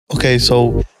Okay,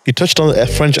 so you touched on a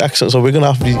French accent, so we're going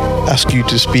to have to ask you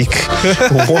to speak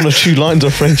one or two lines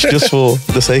of French just for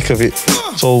the sake of it.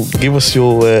 So give us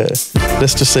your,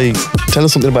 let's just say, tell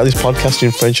us something about this podcast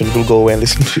in French and we'll go away and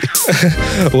listen to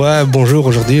it. Ouais, bonjour,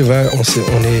 aujourd'hui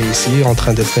on est ici en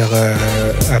train de faire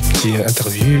un petit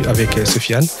interview avec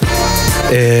Sofiane.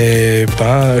 Et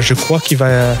ben, je crois qu'il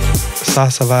va, ça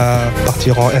va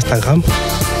partir en Instagram.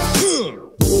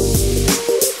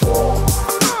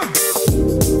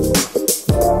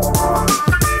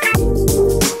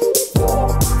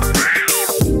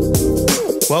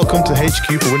 Welcome to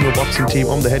HQ for Windmill Boxing Team.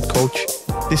 I'm the head coach.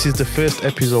 This is the first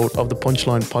episode of the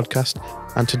Punchline podcast.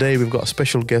 And today we've got a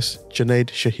special guest, Junaid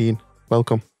Shaheen.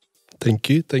 Welcome. Thank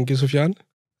you, Sofiane.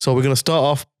 So we're going to start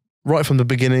off right from the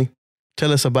beginning.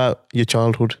 Tell us about your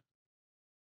childhood.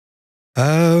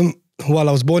 Well,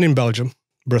 I was born in Belgium,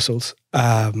 Brussels.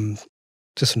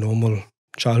 Just a normal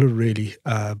childhood, really.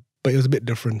 But it was a bit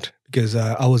different because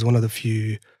I was one of the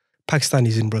few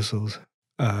Pakistanis in Brussels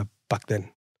back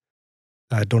then.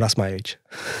 Don't ask my age.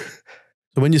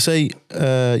 So when you say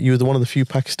you were one of the few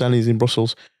Pakistanis in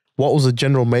Brussels, what was the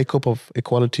general makeup of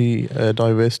equality,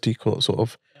 diversity sort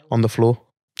of on the floor?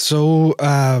 So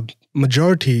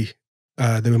majority,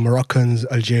 there were Moroccans,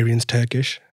 Algerians,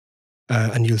 Turkish,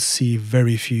 and you'll see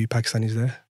very few Pakistanis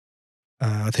there.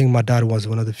 I think my dad was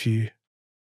one of the few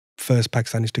first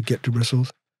Pakistanis to get to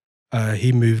Brussels.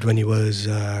 He moved when he was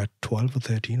 12 or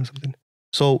 13 or something.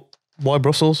 So why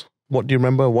Brussels? What do you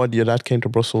remember? Why your dad came to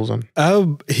Brussels? And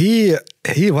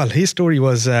his story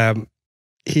was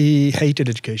he hated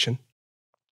education,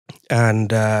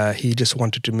 and he just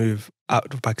wanted to move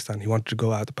out of Pakistan. He wanted to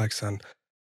go out of Pakistan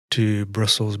to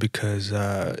Brussels because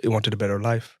he wanted a better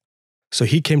life. So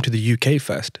he came to the UK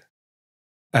first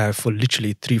for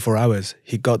literally 3-4 hours.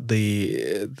 He got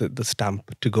the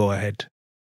stamp to go ahead,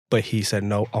 but he said,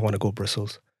 no, I want to go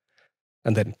Brussels.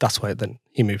 And then that's why then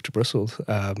he moved to Brussels.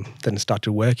 Then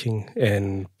started working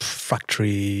in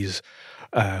factories,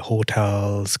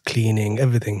 hotels, cleaning,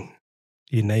 everything,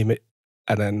 you name it.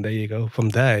 And then there you go. From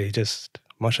there, he just,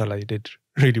 mashallah, he did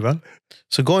really well.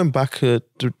 So going back to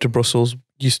Brussels,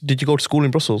 did you go to school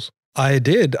in Brussels? I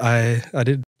did. I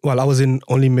did. Well, I was in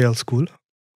only male school.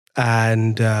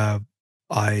 And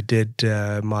I did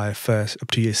my first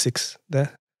up to year 6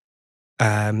 there.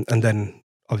 And then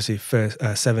obviously first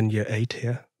 7, year 8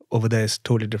 here. Over there is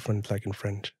totally different, like in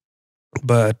French.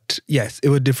 But yes, it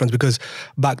was different because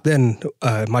back then,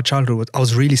 my childhood I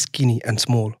was really skinny and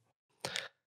small.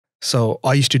 So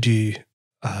I used to do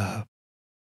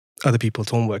other people's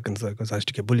homework and stuff because I used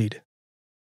to get bullied.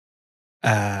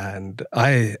 And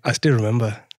I still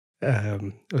remember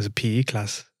it was a PE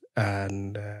class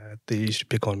and they used to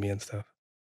pick on me and stuff.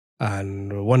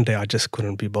 And one day I just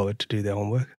couldn't be bothered to do their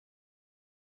homework.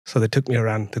 So they took me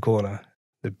around the corner,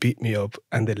 they beat me up,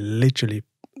 and they literally,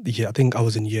 I think I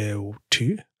was in year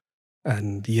 2,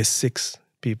 and year 6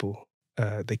 people,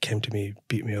 they came to me,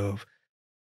 beat me up,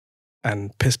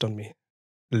 and pissed on me.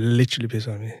 Literally pissed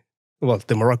on me. Well,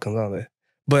 the Moroccans, aren't they?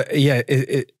 But yeah,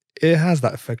 it has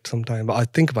that effect sometimes. But I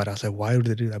think about it, I say, why would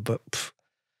they do that? But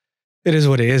it is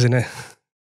what it is, isn't it?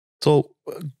 So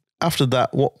after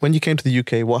that, when you came to the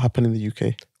UK, what happened in the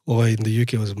UK? Oh, in the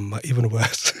UK it was even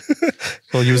worse.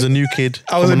 So you was a new kid.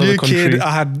 I was a new country. kid.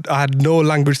 I had no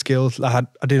language skills. I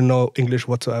didn't know English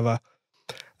whatsoever.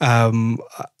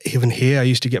 Even here, I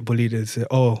used to get bullied and say,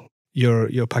 "Oh, you're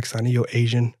Pakistani, you're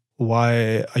Asian.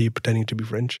 Why are you pretending to be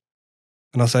French?"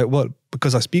 And I was like, "Well,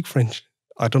 because I speak French.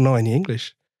 I don't know any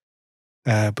English."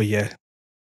 But yeah.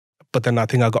 But then I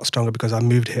think I got stronger because I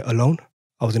moved here alone.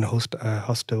 I was in a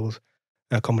hostels,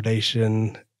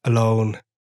 accommodation, alone.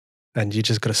 And you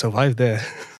just got to survive there.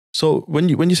 So when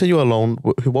you say you were alone,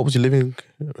 what was your living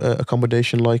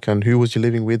accommodation like, and who was you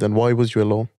living with, and why was you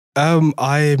alone?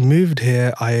 I moved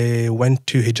here. I went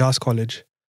to Hijaz College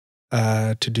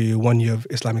to do 1 year of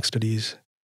Islamic studies,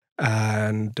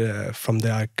 and from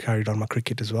there I carried on my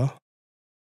cricket as well.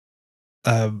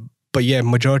 But yeah,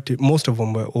 most of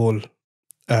them were all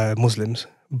Muslims,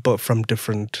 but from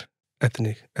different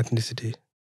ethnicity.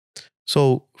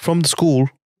 So from the school,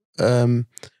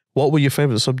 what were your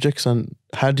favorite subjects and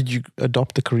how did you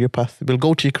adopt the career path? We'll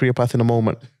go to your career path in a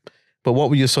moment. But what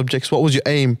were your subjects? What was your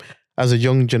aim as a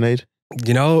young Junaid?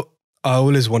 You know, I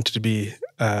always wanted to be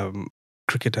a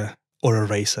cricketer or a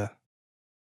racer.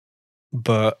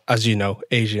 But as you know,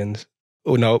 Asians,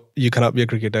 oh no, you cannot be a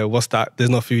cricketer. What's that? There's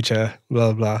no future,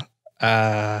 blah, blah.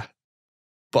 But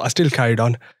I still carried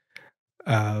on.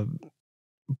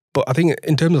 But I think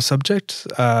in terms of subjects,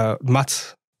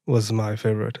 maths was my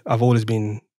favorite. I've always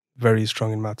been very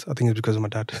strong in maths. I think it's because of my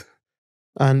dad.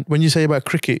 And when you say about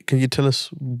cricket, can you tell us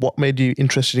what made you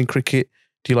interested in cricket?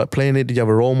 Do you like playing it? Did you have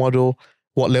a role model?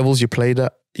 What levels you played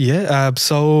at? Yeah.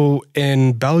 So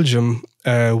in Belgium,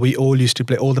 we all used to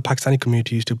play. All the Pakistani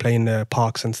community used to play in the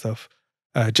parks and stuff,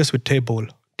 just with table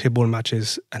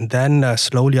matches. And then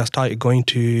slowly, I started going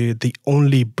to the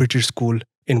only British school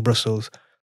in Brussels.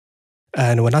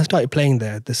 And when I started playing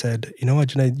there, they said, "You know what,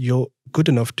 Junaid, you're good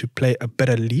enough to play a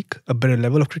better league, a better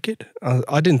level of cricket."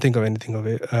 I didn't think of anything of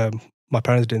it. My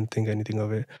parents didn't think anything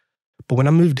of it. But when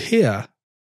I moved here,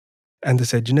 and they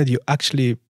said, "Junaid, you're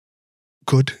actually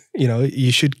good.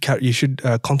 You should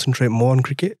concentrate more on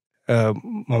cricket."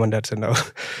 Mom and dad said no,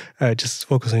 just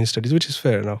focus on your studies, which is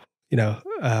fair enough.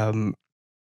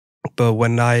 But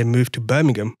when I moved to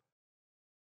Birmingham,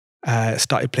 I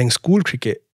started playing school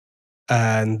cricket,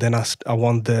 and then I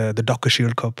won the Docker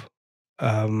Shield Cup,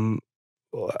 and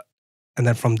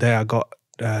then from there I got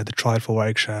the trial for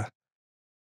Warwickshire,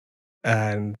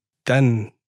 and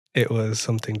then it was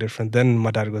something different. Then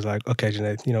my dad was like, "Okay,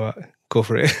 Junaid, you know what, go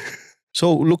for it."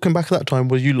 So looking back at that time,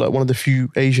 were you like one of the few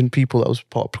Asian people that was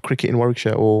part of cricket in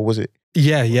Warwickshire, or was it?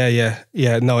 Yeah.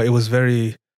 No, it was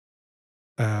very,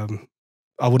 I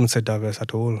wouldn't say diverse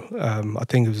at all. I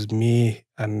think it was me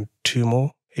and two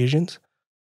more Asians.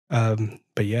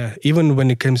 But yeah, even when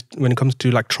it comes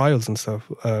to like trials and stuff,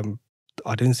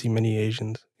 I didn't see many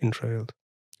Asians in trials.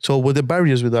 So were there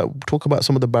barriers with that? Talk about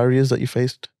some of the barriers that you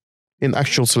faced in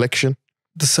actual selection.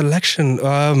 The selection,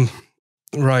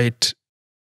 right.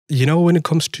 When it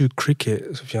comes to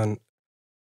cricket, Sufyan,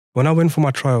 when I went for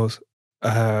my trials,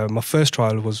 my first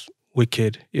trial was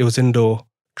wicked. It was indoor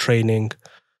training,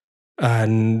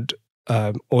 and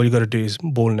all you got to do is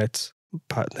ball nets,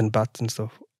 then bats and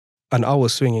stuff. And I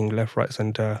was swinging left, right,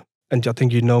 center. And I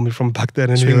think you know me from back then.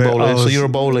 Anyway. Swing bowler. So you're a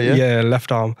bowler, yeah? Yeah,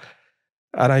 left arm.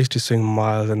 And I used to swing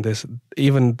miles, and this.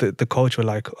 Even the coach were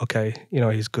like, "Okay,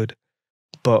 he's good,"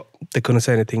 but they couldn't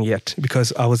say anything yet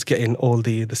because I was getting all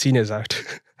the seniors out.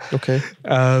 Okay.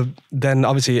 Then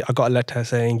obviously I got a letter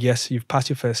saying, "Yes, you've passed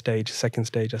your first stage, second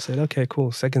stage." I said, "Okay,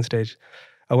 cool, second stage."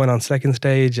 I went on second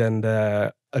stage, and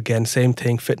again, same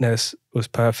thing. Fitness was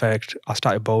perfect. I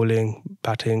started bowling,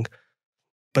 batting,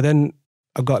 but then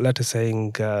I got a letter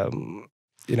saying,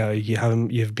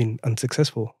 you've been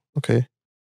unsuccessful. Okay.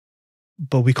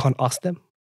 But we can't ask them.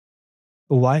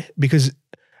 Why? Because,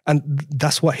 and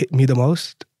that's what hit me the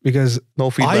most, because no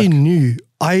feedback. I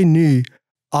knew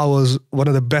I was one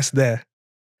of the best there.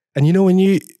 And when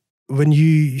your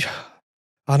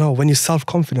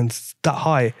self-confidence is that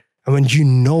high, and when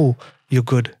you're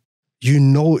good,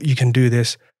 you can do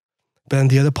this, but then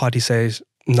the other party says,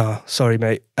 "Nah, sorry,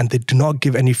 mate," and they do not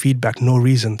give any feedback, no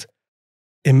reasons,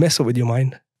 it messes up with your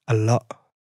mind a lot.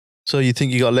 So you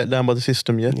think you got let down by the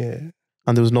system, yeah? Yeah.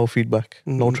 And there was no feedback,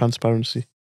 no transparency.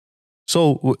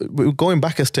 So going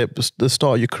back a step, the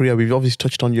start of your career, we've obviously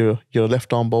touched on your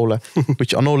left arm bowler,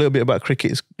 which I know a little bit about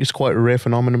cricket. It's quite a rare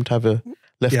phenomenon to have a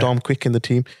left arm quick in the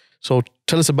team. So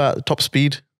tell us about top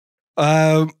speed.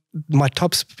 My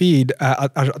top speed,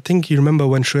 I think you remember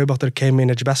when Shoaib Akhtar came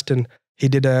in Edgbaston, he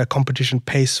did a competition,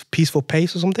 Peace for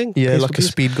Pace or something? Yeah, Pace like a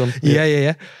speed gun.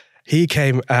 Yeah. He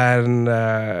came, and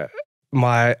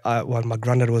my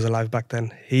granddad was alive back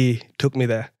then. He took me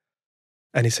there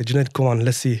and he said, "Junaid, come on,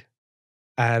 let's see."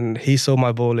 And he saw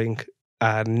my bowling,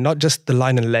 and not just the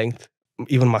line and length,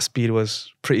 even my speed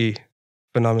was pretty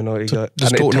phenomenal.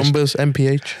 Just got numbers,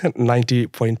 MPH?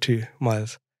 90.2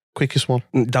 miles. Quickest one?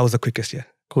 That was the quickest, yeah.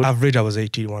 Good. Average, I was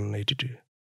 81, 82.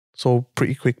 So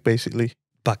pretty quick, basically.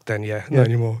 Back then, yeah. Not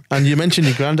anymore. And you mentioned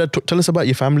your granddad. Tell us about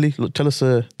your family. Tell us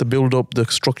the build-up, the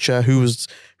structure, who's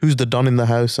the don in the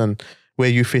house, and where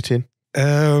you fit in.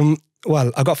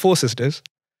 Well, I got 4 sisters.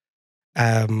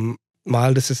 My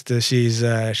elder sister, she's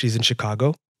in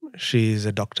Chicago. She's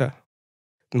a doctor.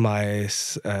 My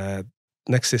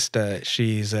next sister,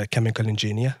 she's a chemical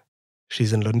engineer.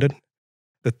 She's in London.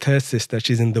 The third sister,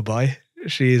 she's in Dubai.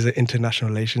 She's international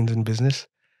relations and business.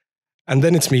 And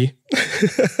then it's me.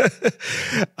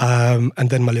 And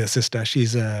then my little sister,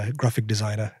 she's a graphic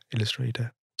designer,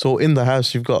 illustrator. So in the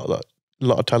house, you've got a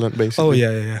lot of talent, basically. Oh,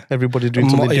 yeah. Everybody doing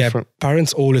something different.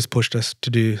 Parents always pushed us to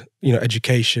do,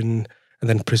 education and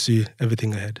then pursue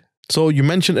everything ahead. So you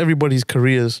mentioned everybody's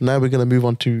careers. Now we're going to move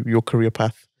on to your career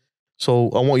path. So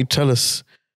I want you to tell us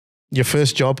your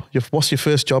first job. What's your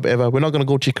first job ever? We're not going to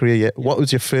go to your career yet. What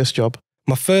was your first job?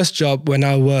 My first job when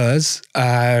I was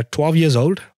 12 years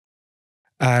old.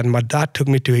 And my dad took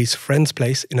me to his friend's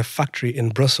place in a factory in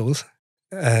Brussels.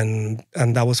 And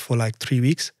that was for like 3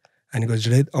 weeks. And he goes,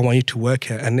 "Junaid, I want you to work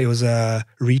here." And it was a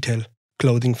retail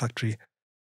clothing factory.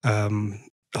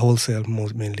 Wholesale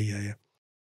mainly, yeah.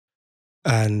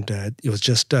 And it was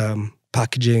just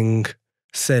packaging,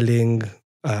 selling,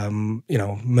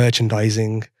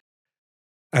 merchandising.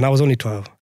 And I was only 12.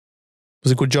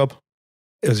 Was it a good job?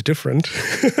 It was different.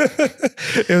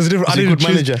 It was different. Was he a good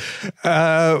manager?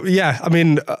 Yeah, I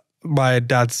mean, my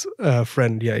dad's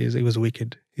friend, yeah, he was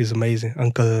wicked. He's amazing.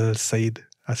 Uncle Said,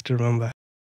 I still remember.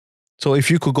 So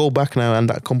if you could go back now and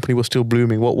that company was still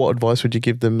blooming, what advice would you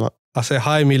give them? Like, I say,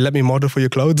 hi, let me model for your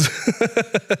clothes.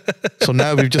 so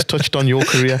now we've just touched on your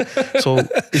career. So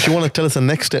if you want to tell us the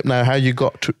next step now, how you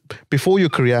got to, before your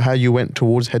career, how you went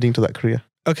towards heading to that career.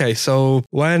 Okay, so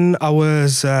when I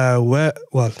was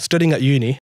studying at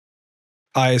uni,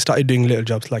 I started doing little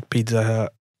jobs like pizza,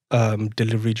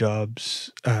 delivery jobs,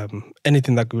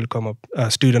 anything that will come up,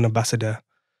 student ambassador.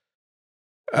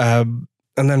 And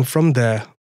then from there,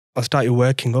 I started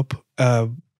working up,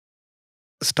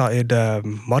 started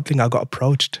modeling. I got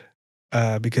approached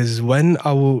because when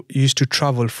I used to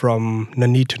travel from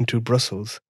Nuneaton to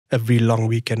Brussels every long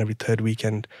weekend, every third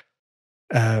weekend,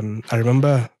 I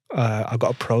remember I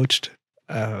got approached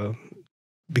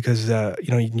because,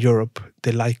 in Europe,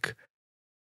 they like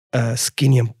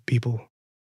skinny people.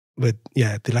 They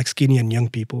like skinny and young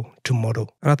people to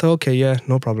model. And I thought, okay, yeah,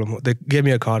 no problem. They gave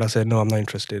me a card. I said, no, I'm not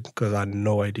interested because I had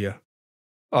no idea.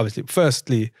 Obviously,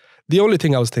 firstly, the only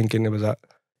thing I was thinking was that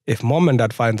if mom and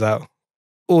dad finds out,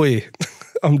 oi,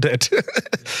 I'm dead.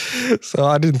 So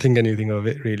I didn't think anything of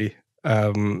it really.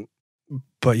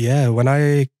 But yeah, when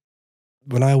I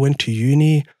went to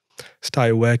uni,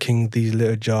 started working these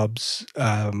little jobs,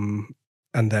 and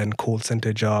then call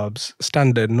center jobs,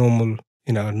 standard, normal,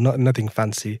 nothing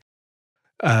fancy.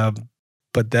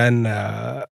 But then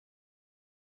I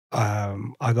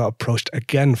got approached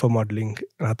again for modeling,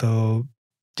 and I thought,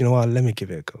 you know what, let me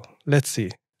give it a go. Let's see.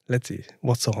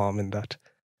 What's the harm in that?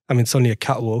 I mean, it's only a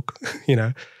catwalk,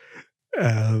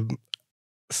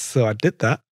 So I did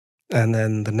that. And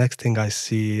then the next thing I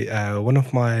see, one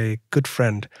of my good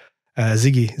friend,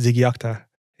 Ziggy Akhtar,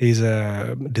 he's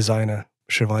a designer,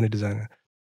 Sherwani designer.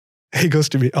 He goes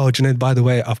to me, oh, Junaid, by the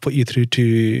way, I've put you through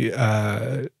to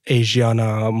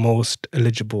Asiana most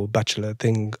eligible bachelor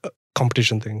thing,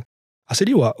 competition thing. I said,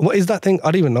 what is that thing?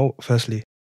 I don't even know, firstly.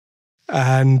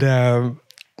 And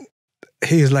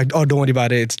he's like, oh, don't worry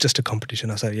about it. It's just a competition.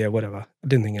 I said, yeah, whatever. I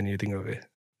didn't think anything of it.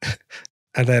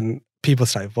 And then people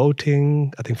started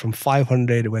voting. I think from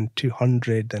 500, it went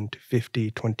 200, then to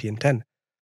 50, 20, and 10.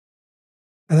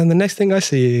 And then the next thing I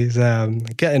see is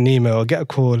get an email, get a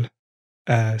call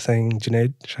saying,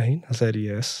 Junaid, Shaheen? I said,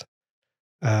 yes.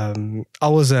 I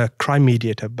was a crime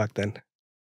mediator back then.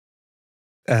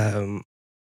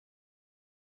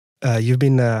 You've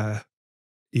been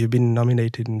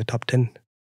nominated in the top 10.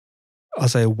 I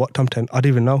say, what top 10? I don't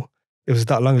even know. It was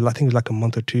that long. I think it was like a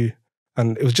month or two.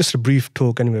 And it was just a brief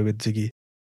talk anyway with Ziggy.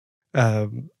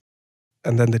 And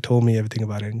then they told me everything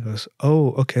about it. And he goes,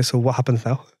 oh, okay, so what happens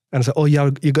now? And I said, oh, yeah,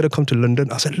 you got to come to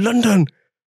London. I said, London?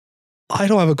 I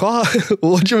don't have a car.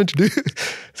 What do you want to do?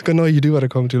 He's like, no, you do want to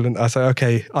come to London. I said,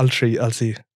 okay, I'll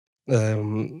see.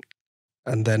 And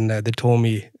then they told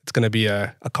me it's going to be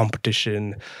a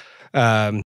competition,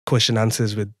 question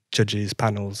answers with judges,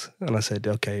 panels. And I said,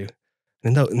 okay.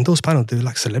 And in those panels, they were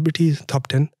like celebrities, top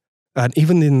 10. And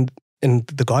even in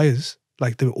the guys,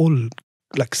 like they were all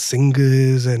like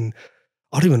singers and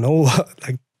I don't even know,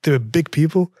 like they were big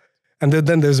people. And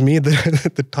then there's me,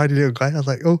 the tiny little guy. I was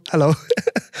like, oh, hello.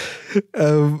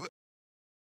 And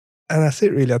that's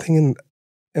it really. I think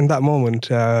in that moment,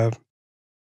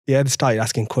 they started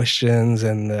asking questions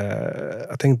and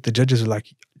I think the judges were like,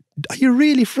 are you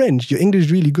really French? Your English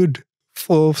is really good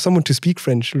for someone to speak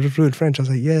French, fluent French. I was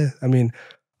like, yeah, I mean,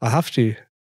 I have to.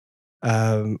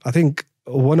 I think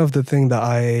one of the things that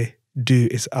I do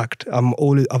is act.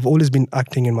 I've always been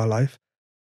acting in my life.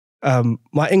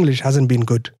 My English hasn't been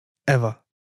good ever.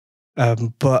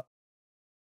 But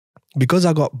because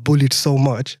I got bullied so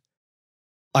much,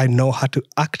 I know how to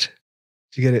act.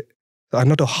 Do you get it? I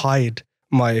know to hide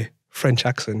my French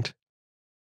accent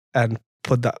and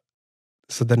put that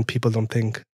so then people don't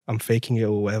think I'm faking it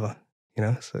or whatever,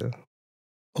 so.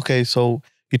 Okay, so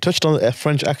you touched on a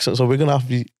French accent, so we're going to have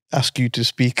to ask you to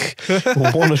speak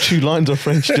one or two lines of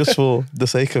French just for the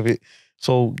sake of it.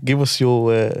 So give us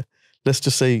your, let's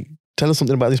just say, tell us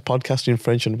something about this podcast in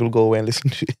French and we'll go away and listen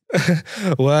to it.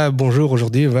 Ouais, bonjour.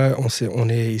 Aujourd'hui, on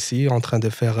est ici en train de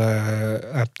faire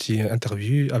un petit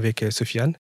interview avec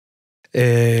Sofiane.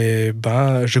 Et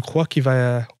je crois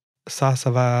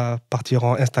ça va partir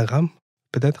en Instagram,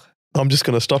 peut-être. I'm just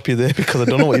going to stop you there because I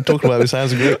don't know what you're talking about. It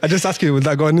sounds great. I just asked you, would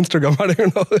that go on Instagram? I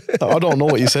don't know. I don't know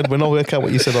what you said. When I work out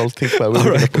what you said, I'll think about where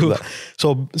we're going to put that.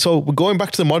 So going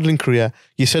back to the modeling career,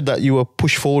 you said that you were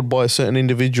pushed forward by a certain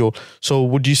individual. So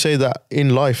would you say that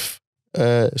in life,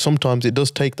 sometimes it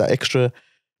does take that extra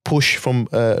push from,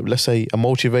 let's say, a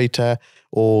motivator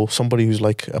or somebody who's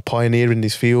like a pioneer in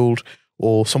this field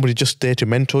or somebody just there to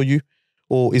mentor you?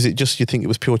 Or is it just you think it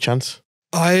was pure chance?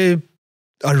 I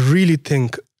really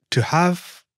think to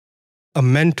have a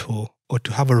mentor or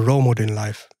to have a role model in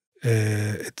life,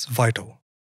 it's vital.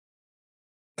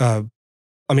 I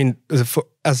mean, as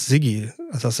Ziggy,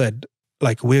 as I said,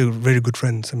 like we're very good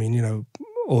friends. I mean, you know,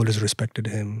 always respected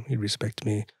him. He respected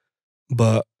me.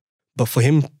 But for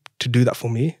him to do that for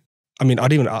me, I mean, I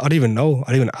didn't even know.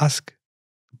 I didn't even ask.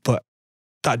 But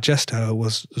that gesture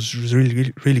was really,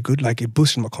 really, really good. Like it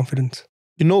boosted my confidence.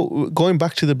 You know, going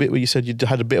back to the bit where you said you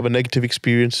had a bit of a negative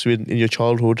experience in your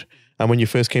childhood and when you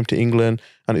first came to England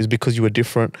and it's because you were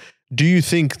different. Do you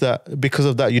think that because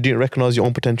of that, you didn't recognize your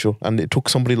own potential and it took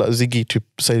somebody like Ziggy to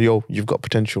say, yo, you've got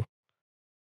potential?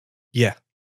 Yeah,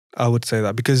 I would say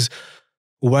that because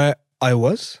where I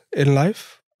was in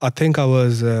life, I think I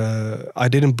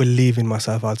didn't believe in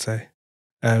myself, I'd say.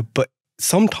 But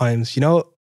sometimes, you know,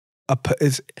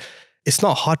 it's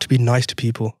not hard to be nice to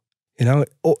people. You know,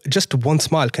 just one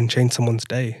smile can change someone's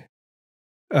day.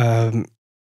 But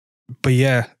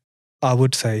yeah, I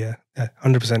would say, yeah,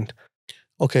 100%.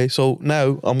 Okay, so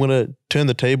now I'm going to turn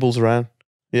the tables around.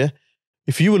 Yeah.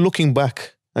 If you were looking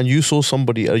back and you saw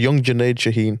somebody, a young Junaid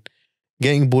Shaheen,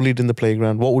 getting bullied in the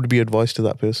playground, what would be your advice to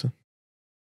that person?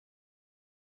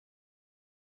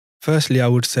 Firstly, I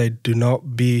would say do not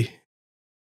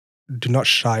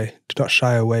shy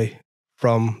away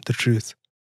from the truth.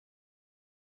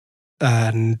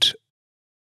 And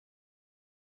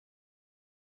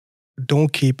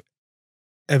don't keep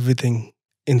everything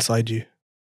inside you,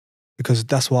 because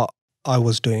that's what I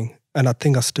was doing. And I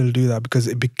think I still do that because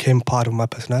it became part of my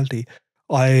personality.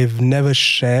 I've never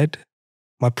shared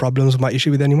my problems, my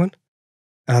issue with anyone.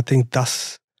 And I think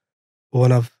that's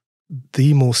one of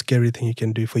the most scary thing you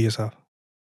can do for yourself.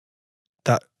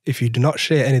 That if you do not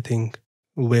share anything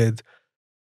with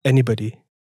anybody,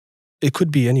 it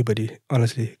could be anybody,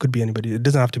 honestly. It could be anybody. It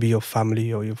doesn't have to be your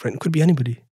family or your friend. It could be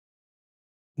anybody.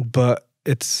 But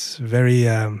it's very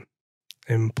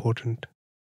important.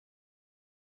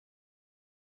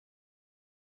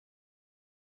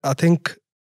 I think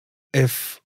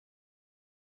if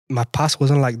my past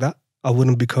wasn't like that, I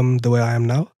wouldn't become the way I am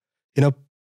now. You know,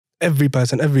 every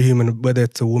person, every human, whether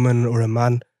it's a woman or a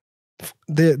man,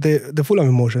 they're full of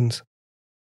emotions.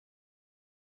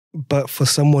 But for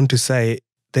someone to say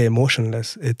they're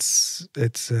emotionless, it's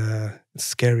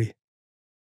scary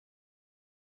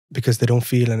because they don't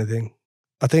feel anything.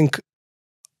 I think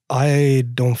I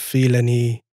don't feel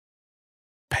any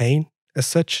pain as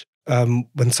such.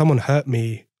 When someone hurt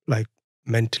me, like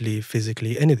mentally,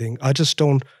 physically, anything, I just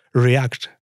don't react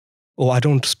or I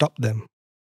don't stop them.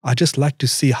 I just like to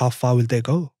see how far will they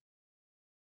go.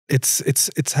 It's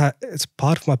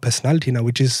part of my personality now,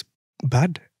 which is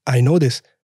bad. I know this.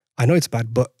 I know it's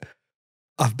bad, but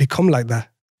I've become like that.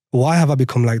 Why have I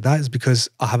become like that? Is because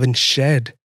I haven't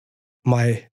shared what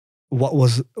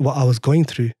I was going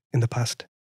through in the past.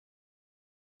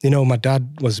 You know, my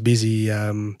dad was busy,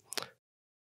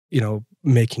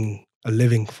 making a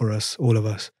living for us, all of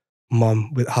us.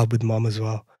 Mom, help with mom as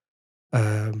well.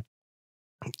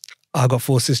 I got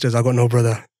 4 sisters. I got no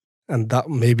brother, and that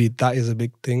is a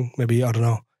big thing. Maybe I don't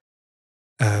know.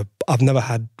 I've never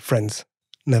had friends,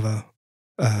 never.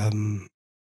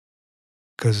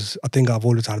 Because I think I've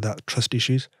always had that trust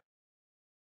issues.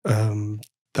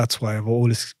 That's why I've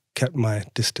always kept my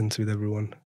distance with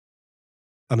everyone.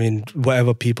 I mean,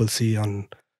 whatever people see on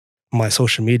my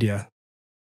social media,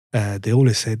 they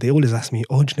always ask me,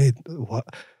 "Oh, Junaid, what?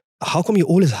 How come you're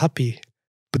always happy?"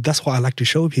 But that's what I like to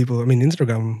show people. I mean,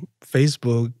 Instagram,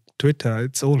 Facebook, Twitter,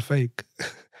 it's all fake.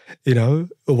 You know,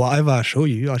 whatever I show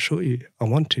you, I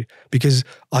want to. Because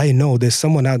I know there's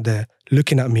someone out there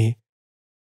looking at me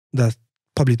that's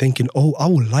probably thinking, oh, I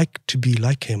would like to be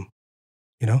like him,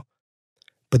 you know?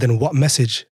 But then what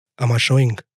message am I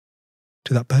showing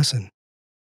to that person?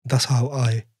 That's how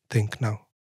I think now.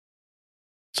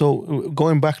 So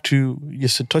going back to, you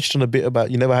touched on a bit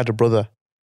about you never had a brother.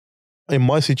 In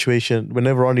my situation,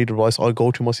 whenever I need advice, I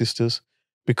go to my sisters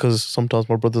because sometimes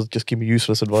my brothers just give me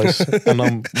useless advice and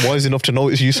I'm wise enough to know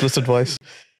it's useless advice.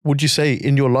 Would you say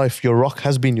in your life, your rock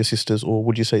has been your sisters, or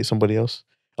would you say it's somebody else?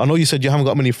 I know you said you haven't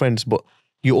got many friends, but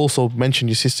you also mentioned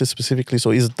your sisters specifically.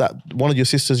 So is that one of your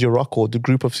sisters your rock, or the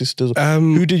group of sisters?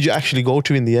 Who did you actually go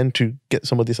to in the end to get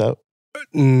some of this out?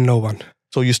 No one.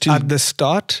 So you still... At the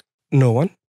start, no one.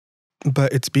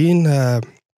 But it's been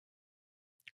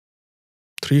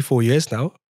 3-4 years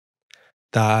now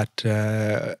that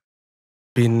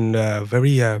been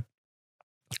very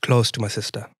close to my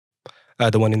sister,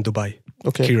 the one in Dubai,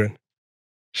 Okay. Kieran.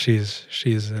 She's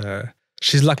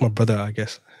like my brother, I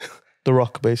guess. The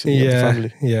rock, basically, of the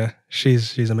family. Yeah.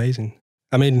 She's amazing.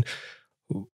 I mean,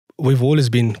 we've always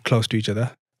been close to each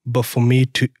other, but for me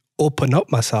to open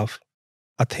up myself,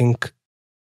 I think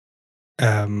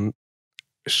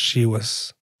she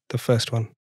was the first one.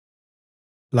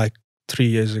 Like 3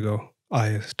 years ago,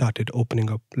 I started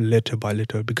opening up little by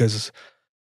little because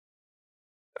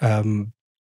I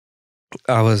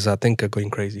think, going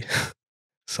crazy.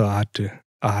 So I had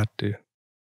to.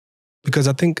 Because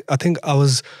I think I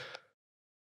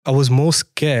was more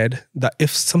scared that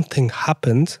if something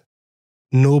happens,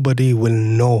 nobody will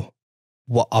know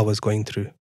what I was going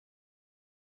through.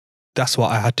 That's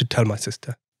what I had to tell my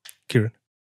sister, Kieran.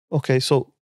 Okay,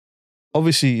 so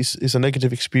obviously it's a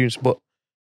negative experience, but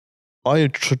I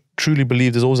truly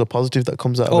believe there's always a positive that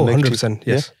comes out of a negative. 100%,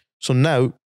 yes. Yeah? So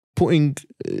now, putting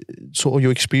sort of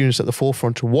your experience at the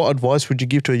forefront, what advice would you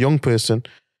give to a young person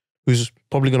who's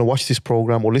probably going to watch this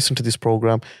program or listen to this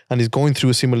program and is going through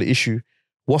a similar issue?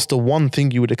 What's the one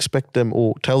thing you would expect them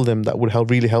or tell them that would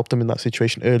really help them in that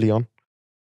situation early on?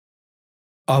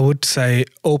 I would say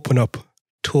open up.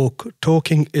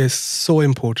 Talking is so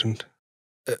important.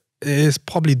 It is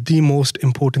probably the most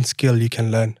important skill you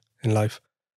can learn in life.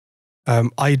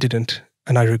 I didn't,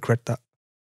 and I regret that.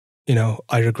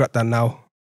 I regret that now.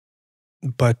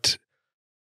 But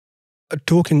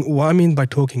talking, what I mean by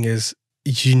talking is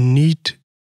you need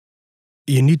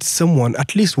someone,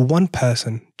 at least one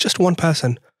person, just one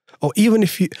person, or even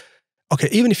if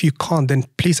you can't, then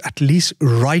please at least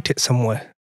write it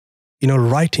somewhere.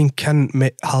 Writing can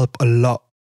help a lot.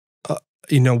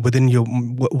 Within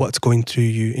what's going through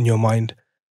you in your mind.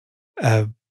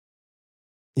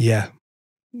 Yeah,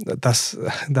 that's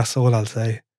all I'll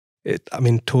say.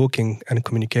 Talking and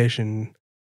communication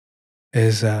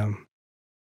is the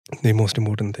most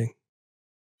important thing.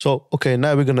 So, okay,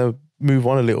 now we're going to move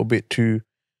on a little bit to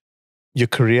your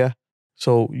career.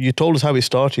 So you told us how it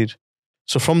started.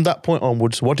 So from that point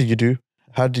onwards, what did you do?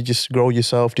 How did you grow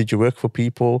yourself? Did you work for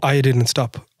people? I didn't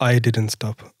stop. I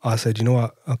said, you know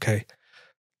what? Okay,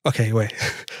 wait.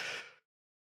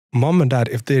 Mom and Dad,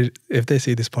 if they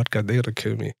see this podcast, they're going to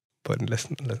kill me. But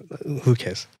listen, who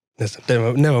cares? Listen,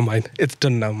 never mind. It's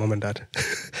done now, Mom and Dad.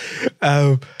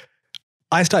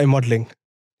 I started modeling,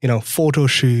 photo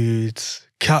shoots,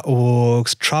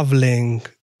 catwalks, traveling.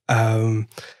 And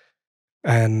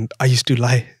I used to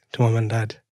lie to Mom and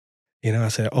Dad. I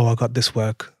said, oh, I got this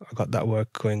work. I got that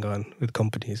work going on with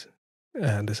companies.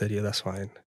 And they said, yeah, that's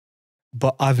fine.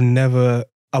 But I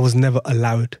was never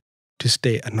allowed to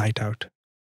stay a night out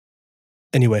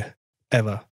anywhere,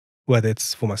 ever. Whether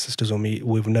it's for my sisters or me,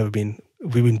 we've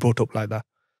been brought up like that.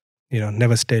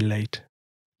 Never stay late.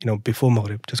 Before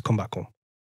Maghrib, just come back home.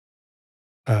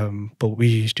 But we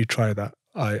used to try that.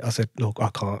 I said, look, I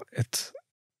can't.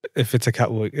 If it's a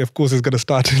catwalk, of course it's going to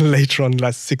start later on,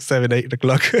 like 6, 7, 8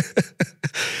 o'clock.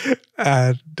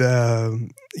 And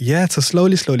so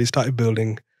slowly started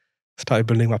building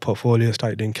my portfolio,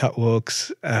 started doing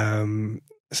catwalks,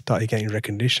 started getting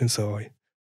recognition. So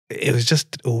it was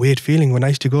just a weird feeling when I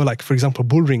used to go, like, for example,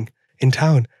 Bullring in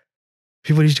town.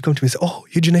 People used to come to me and say, oh,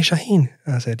 you're Junaid Shaheen.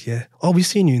 And I said, yeah. Oh, we've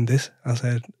seen you in this. I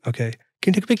said, okay,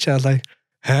 can you take a picture? I was like,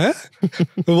 huh?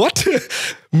 What?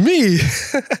 Me?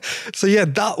 So yeah,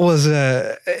 that was,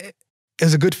 it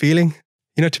was a good feeling,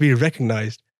 to be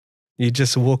recognized. You're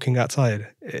just walking outside.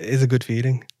 It is a good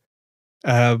feeling.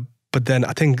 But then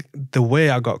I think the way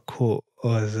I got caught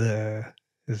was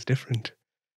different.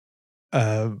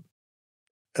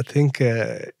 I think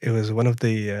it was one of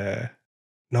the,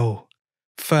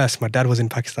 first my dad was in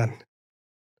Pakistan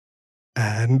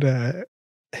and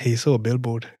he saw a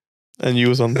billboard. And you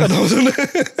was on And I was on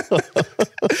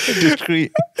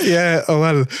discreet. Yeah,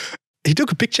 well, he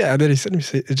took a picture and then he sent me,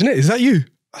 Junaid, is that you?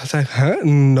 I was like, huh?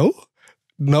 No,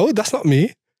 that's not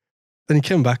me. Then he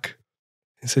came back.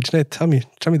 He said, Junaid, tell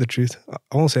me the truth.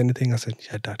 I won't say anything. I said,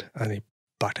 yeah, Dad. And he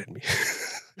battered me.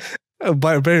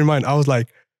 But bear in mind, I was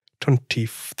like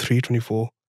 23, 24,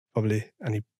 probably.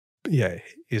 And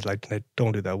he's like, Junaid,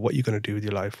 don't do that. What are you going to do with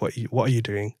your life? What are you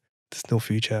doing? There's no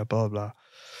future, blah, blah.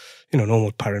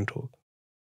 Normal parent talk.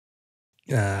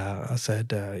 I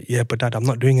said, yeah, but Dad, I'm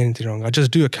not doing anything wrong. I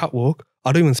just do a catwalk.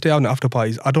 I don't even stay out in after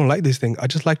parties. I don't like this thing. I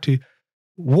just like to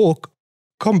walk,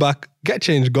 come back, get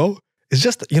changed, go. It's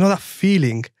just, that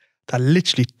feeling, that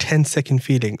literally 10-second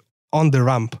feeling on the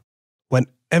ramp when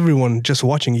everyone just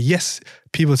watching. Yes,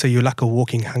 people say you're like a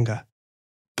walking hanger,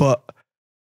 but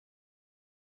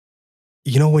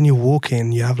you know, when you walk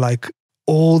in, you have like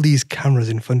all these cameras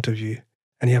in front of you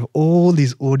and you have all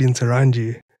these audience around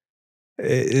you.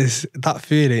 That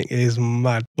feeling is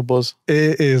mad. The buzz.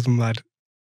 It is mad.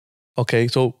 Okay,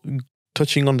 so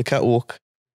touching on the catwalk,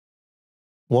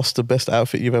 what's the best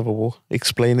outfit you've ever wore?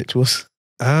 Explain it to us.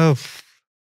 I've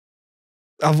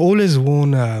always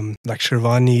worn like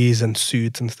sherwanis and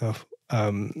suits and stuff,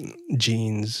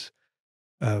 jeans.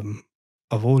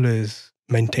 I've always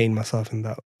maintained myself in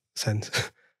that sense.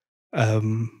 I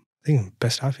think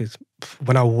best outfits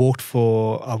when I worked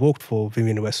for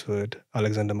Vivienne Westwood,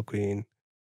 Alexander McQueen,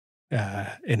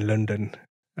 in London,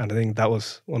 and I think that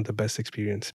was one of the best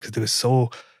experience because it was so,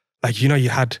 like, you know, you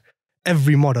had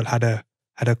every model had a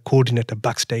coordinator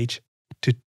backstage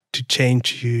to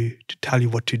change you, to tell you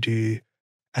what to do,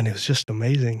 and it was just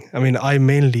amazing. I mean, I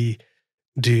mainly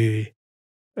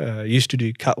used to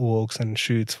do catwalks and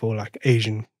shoots for like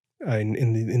Asian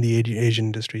in the Asian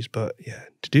industries, but yeah,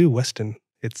 to do Western,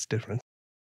 it's different.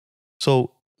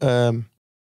 So the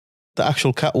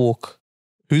actual catwalk,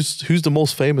 who's the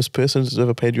most famous person who's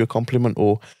ever paid you a compliment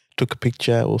or took a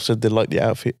picture or said they liked the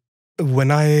outfit? When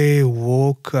I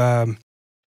walk on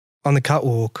the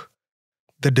catwalk,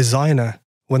 when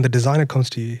the designer comes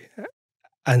to you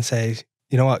and says,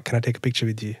 you know what, can I take a picture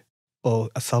with you or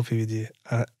a selfie with you?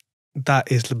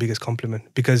 That is the biggest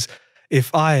compliment, because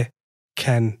if I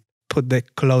can put their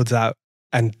clothes out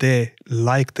and they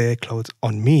like their clothes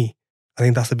on me, I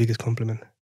think that's the biggest compliment.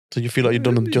 So you feel like you've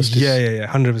done them justice? Yeah,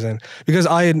 100%. Because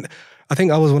I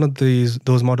think I was one of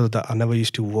those models that I never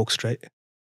used to walk straight.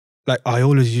 Like, I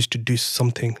always used to do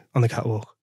something on the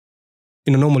catwalk.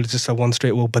 You know, normally it's just a one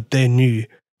straight walk, but they knew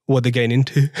what they're getting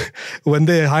into. When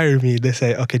they hire me, they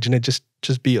say, okay, Junaid,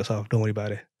 just be yourself. Don't worry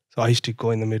about it. So I used to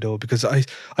go in the middle because I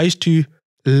used to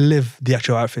live the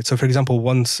actual outfit. So for example,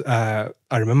 once I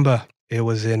remember it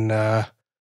was in, I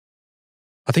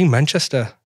think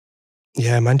Manchester.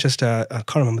 Yeah, Manchester. I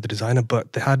can't remember the designer,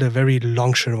 but they had a very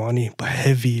long sherwani, but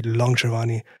heavy long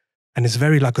sherwani. And it's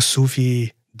very like a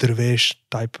Sufi dervish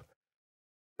type.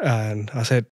 And I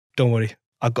said, don't worry,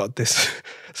 I got this.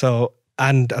 So,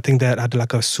 and I think they had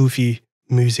like a Sufi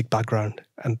music background.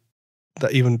 And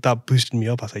that boosted me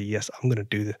up. I said, yes, I'm going to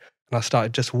do this. And I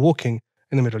started just walking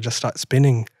in the middle, just start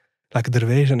spinning like a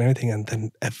dervish and everything. And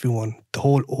then everyone, the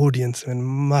whole audience went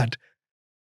mad.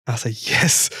 I said,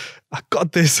 yes, I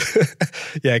got this.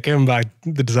 Yeah, I came back.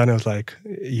 The designer was like,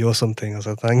 you're something. I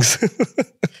said, thanks.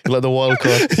 You're like the wild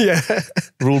card. Yeah.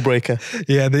 Rule breaker.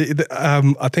 Yeah.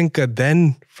 I think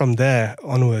then from there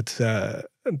onwards, the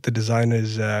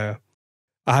designers, I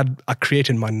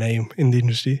created my name in the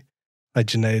industry. Like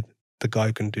Junaid, the guy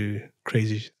who can do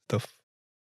crazy stuff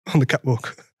on the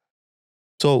catwalk.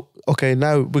 So, okay,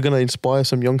 now we're going to inspire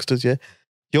some youngsters, yeah?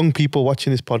 Young people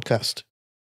watching this podcast,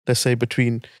 let's say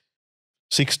between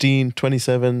 16,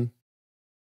 27,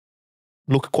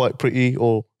 look quite pretty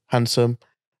or handsome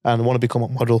and want to become a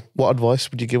model. What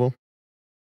advice would you give them?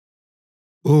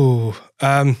 Oh,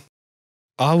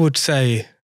 I would say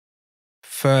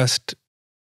first,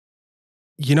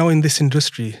 you know, in this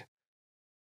industry,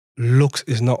 looks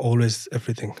is not always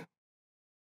everything.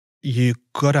 You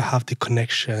gotta have the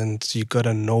connections. You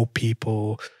gotta know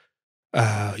people.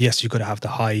 Yes, you gotta have the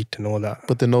height and all that.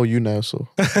 But they know you now, so.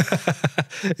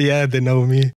 Yeah, they know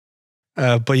me.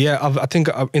 But yeah, I think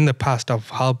in the past I've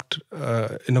helped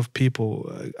enough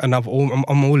people, and I'm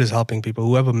always helping people.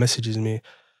 Whoever messages me,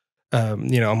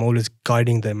 you know, I'm always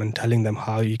guiding them and telling them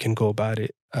how you can go about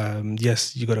it.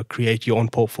 Yes, you gotta create your own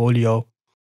portfolio,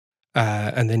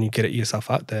 and then you get it yourself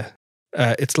out there.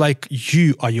 It's like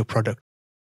you are your product.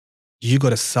 You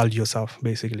got to sell yourself,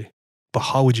 basically. But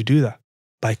how would you do that?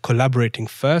 By collaborating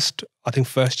first. I think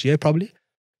first year, probably,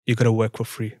 you got to work for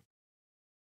free.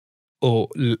 Or,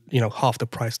 you know, half the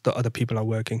price that other people are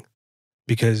working.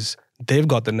 Because they've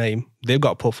got the name, they've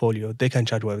got a portfolio, they can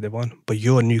charge whatever they want. But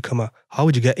you're a newcomer. How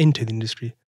would you get into the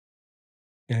industry?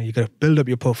 You know, you got to build up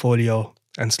your portfolio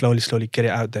and slowly get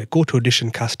it out there. Go to audition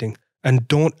casting. And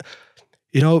don't,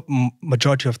 you know,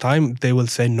 majority of time, they will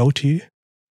say no to you.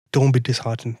 Don't be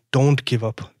disheartened. Don't give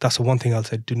up. That's the one thing I'll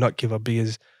say. Do not give up,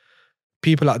 because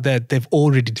people out there, they've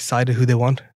already decided who they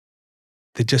want.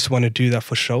 They just want to do that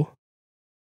for show,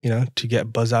 you know, to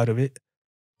get buzz out of it.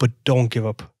 But don't give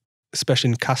up, especially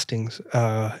in castings.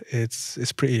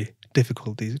 It's pretty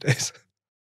difficult these days.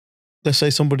 Let's say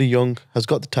somebody young has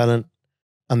got the talent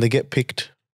and they get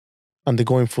picked and they're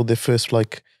going for their first,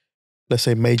 like, let's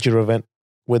say major event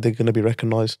where they're going to be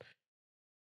recognized.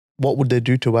 What would they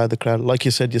do to wow the crowd? Like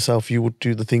you said yourself, you would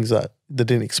do the things that they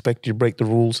didn't expect. You break the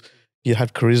rules. you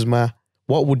had charisma.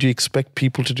 What would you expect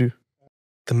people to do?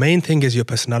 The main thing is your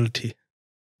personality.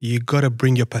 You got to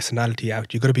bring your personality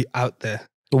out. You got to be out there.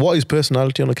 So what is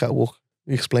personality on a catwalk?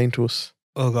 Explain to us.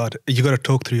 Oh God, you got to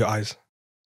talk through your eyes.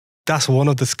 That's one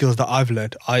of the skills that I've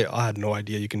learned. I had no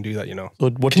idea you can do that, you know. So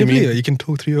what do you mean? You can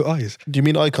talk through your eyes. Do you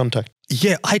mean eye contact?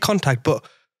 Yeah, eye contact, but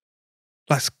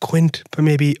like squint, but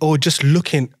maybe, or just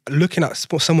looking at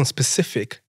someone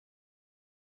specific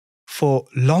for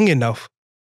long enough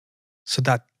so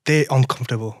that they're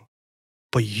uncomfortable.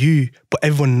 But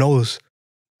everyone knows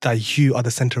that you are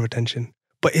the center of attention.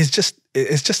 But it's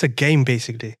just a game,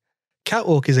 basically.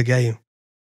 Catwalk is a game.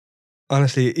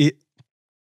 Honestly,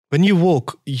 when you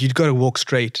walk, you've got to walk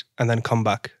straight and then come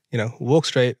back. You know, walk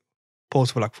straight,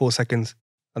 pause for like 4 seconds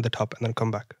at the top and then come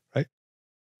back, right?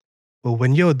 But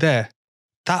when you're there,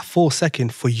 that 4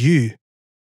 second for you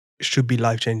should be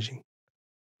life-changing.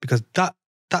 Because that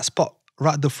spot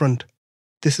right at the front,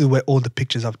 this is where all the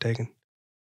pictures I've taken.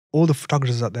 All the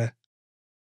photographers are there.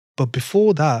 But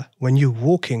before that, when you're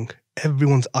walking,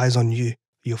 everyone's eyes on you,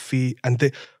 your feet,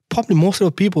 and most of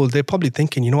the people, they're probably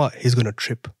thinking, you know what, he's going to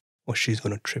trip or she's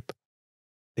going to trip.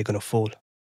 They're going to fall.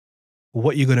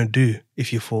 What are you going to do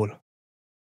if you fall?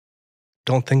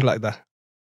 Don't think like that.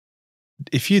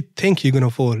 If you think you're going to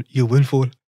fall, you will fall.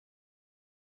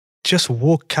 Just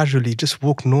walk casually, just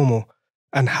walk normal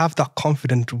and have that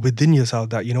confidence within yourself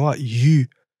that, you know what, you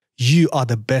are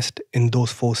the best in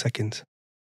those 4 seconds.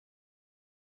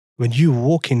 When you're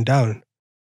walking down,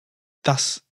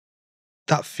 that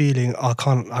feeling I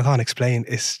can't explain.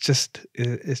 It's just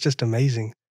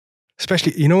amazing.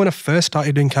 Especially, you know, when I first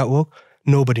started doing catwalk,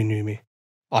 nobody knew me.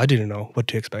 I didn't know what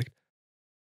to expect.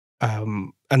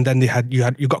 And then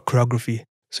you got choreography.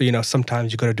 So, you know,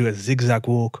 sometimes you got to do a zigzag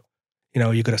walk. You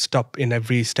know, you got to stop in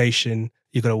every station.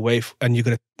 You got to wait, and you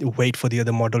got to wait for the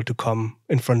other model to come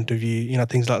in front of you. You know,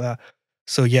 things like that.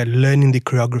 So yeah, learning the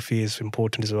choreography is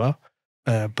important as well.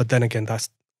 But then again, that's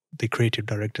the creative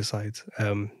director side.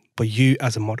 But you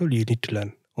as a model, you need to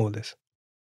learn all this.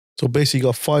 So basically, you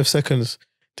got 5 seconds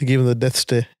to give them the death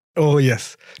stare. Oh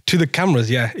yes, to the cameras.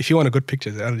 Yeah, if you want a good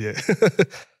picture, yeah.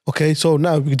 Okay, so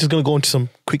now we're just gonna go into some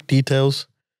quick details.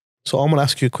 So I'm gonna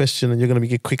ask you a question, and you're gonna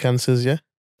give quick answers. Yeah.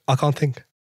 I can't think.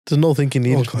 There's no thinking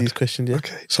needed for these questions. Yeah.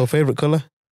 Okay. So favorite color?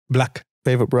 Black.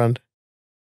 Favorite brand?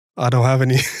 I don't have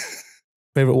any.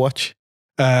 Favorite watch?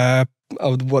 The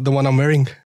one I'm wearing.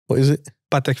 What is it?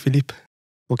 Patek Philippe.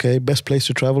 Okay. Best place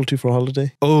to travel to for a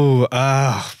holiday? Oh,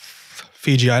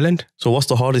 Fiji Island. So what's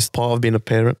the hardest part of being a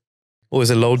parent? Or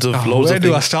is it loads of where of do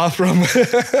things? I start from?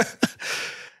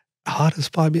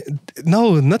 Hardest part?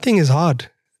 No, nothing is hard.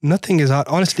 Nothing is hard.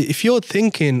 Honestly, if you're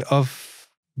thinking of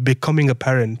becoming a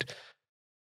parent,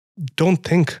 don't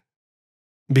think,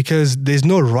 because there's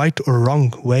no right or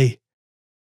wrong way.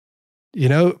 You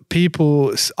know,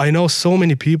 I know so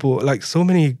many people, like so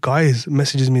many guys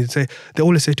messages me and they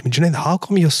always say to me, Junaid, how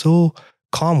come you're so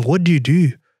calm? What do you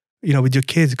do, you know, with your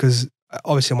kids? Because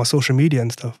obviously on my social media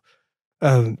and stuff.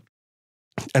 And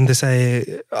they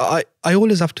say, I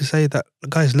always have to say that,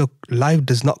 guys, look, life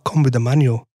does not come with a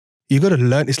manual. You got to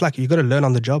learn. It's like you got to learn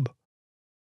on the job.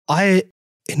 I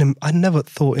never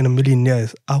thought in a million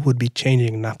years I would be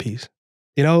changing nappies.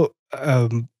 You know,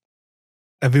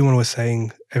 everyone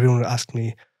would ask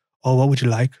me, oh, what would you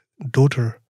like,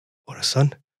 daughter or a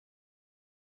son?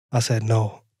 I said,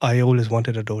 no, I always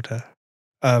wanted a daughter.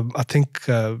 I think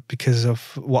because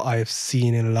of what I've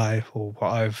seen in life or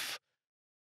what I've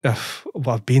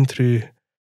been through.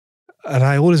 And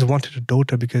I always wanted a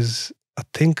daughter because I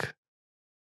think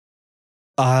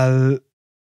I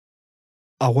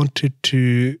wanted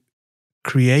to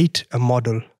create a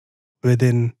model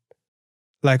within,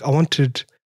 like I wanted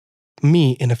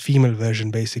me in a female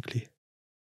version basically,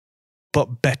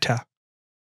 but better.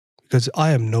 Because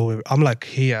I am nowhere, I'm like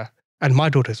here and my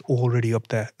daughter is already up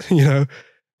there, you know.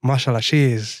 Mashallah,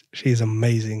 she is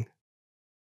amazing.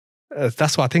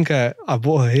 That's why I think I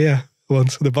brought her here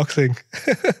once for the boxing.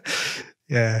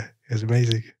 Yeah, it was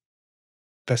amazing.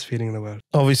 Best feeling in the world.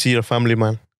 Obviously, you're a family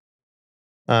man.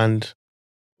 And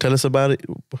tell us about it.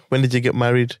 When did you get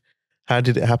married? How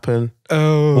did it happen?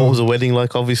 Oh. What was the wedding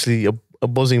like? Obviously, a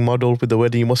buzzing model with the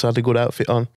wedding. You must have had a good outfit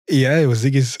on. Yeah, it was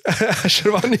Ziggy's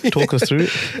Sherwani. Talk us through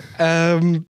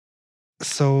it.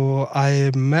 So I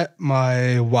met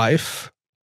my wife.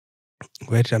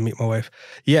 Where did I meet my wife?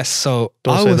 Yes, so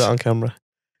Don't say that on camera.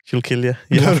 She'll kill you.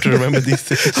 You have to remember these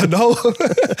things. No,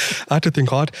 I had to think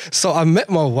hard. So I met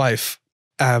my wife.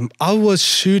 I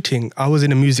was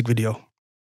in a music video.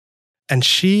 And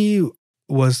she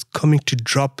was coming to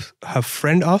drop her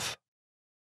friend off.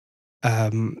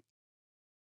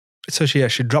 So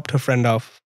she dropped her friend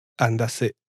off and that's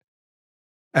it.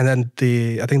 And then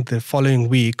I think the following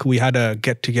week, we had a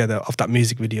get together of that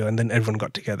music video, and then everyone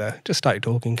got together, just started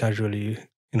talking casually,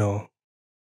 and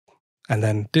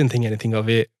then didn't think anything of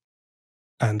it.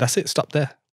 And that's it, stopped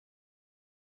there.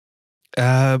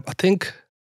 I think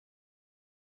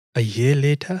a year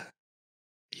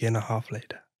and a half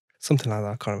later, something like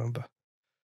that, I can't remember.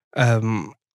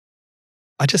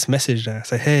 I just messaged her. I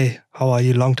said, hey, how are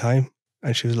you? Long time.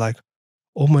 And she was like,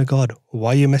 oh my God,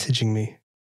 why are you messaging me?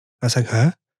 I was like,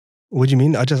 huh? What do you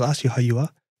mean? I just asked you how you are.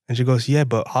 And she goes, yeah,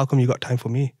 but how come you got time for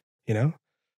me?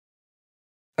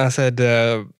 I said,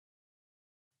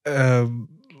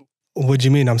 what do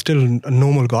you mean? I'm still a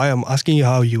normal guy. I'm asking you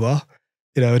how you are,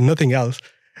 nothing else.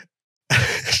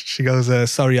 She goes,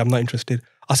 sorry, I'm not interested.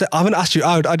 I said, I haven't asked you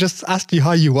out. I just asked you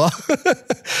how you are.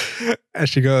 And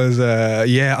she goes,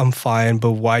 yeah, I'm fine,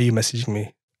 but why are you messaging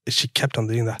me? She kept on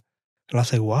doing that. And I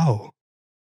said, wow,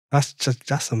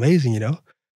 that's amazing,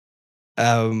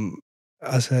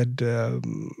 I said,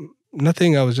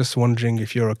 nothing. I was just wondering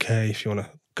if you're okay, if you want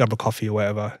to grab a coffee or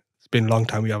whatever. It's been a long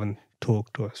time we haven't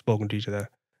talked or spoken to each other.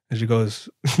 And she goes,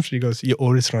 you're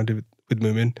always surrounded with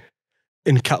women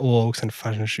in catwalks and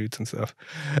fashion shoots and stuff.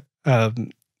 Why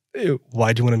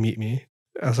do you want to meet me?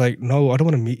 I was like, no, I don't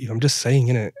want to meet you. I'm just saying,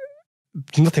 innit?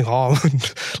 Nothing harm.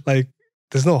 Like,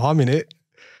 there's no harm in it.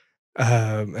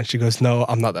 And she goes, no,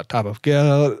 I'm not that type of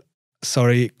girl.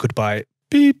 Sorry, goodbye.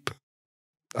 Beep.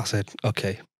 I said,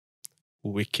 okay,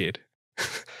 wicked.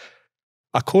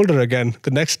 I called her again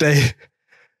the next day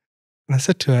and I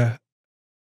said to her,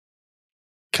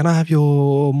 can I have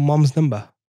your mom's number?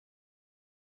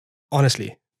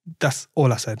 Honestly, that's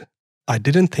all I said. I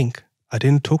didn't think. I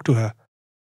didn't talk to her.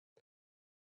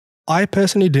 I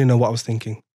personally didn't know what I was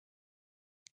thinking.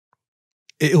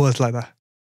 It was like that.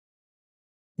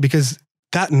 Because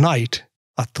that night,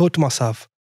 I thought to myself,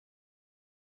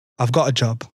 I've got a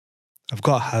job. I've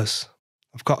got a house.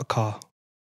 I've got a car.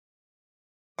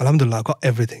 Alhamdulillah, I've got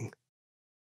everything.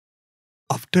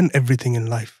 I've done everything in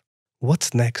life.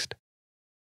 What's next?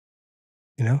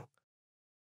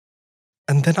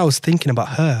 And then I was thinking about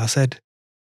her. I said,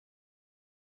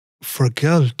 for a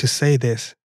girl to say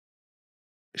this,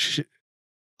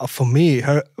 for me,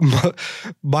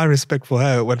 my respect for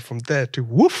her went from there to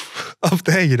woof, up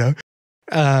there,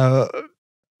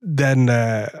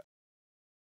 Then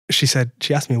she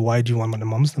asked me, why do you want my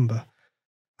mom's number?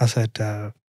 I said,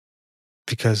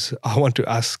 because I want to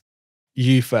ask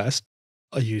you first,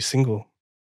 are you single?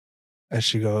 And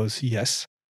she goes, yes.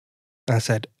 And I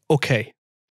said, okay,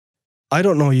 I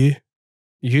don't know you.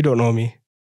 You don't know me.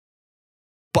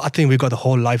 But I think we've got the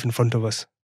whole life in front of us.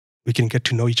 We can get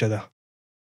to know each other.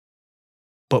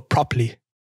 But properly.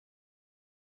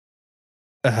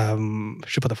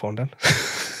 She put the phone down.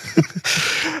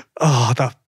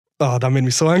 That made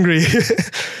me so angry.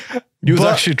 You was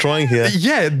actually trying here.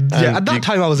 Yeah. At that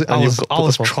time, I was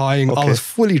trying. Okay. I was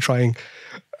fully trying.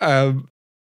 And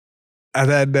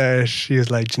then she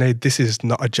was like, Junaid, this is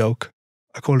not a joke.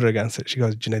 I called her again. She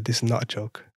goes, Junaid, this is not a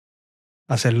joke.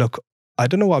 I said, look, I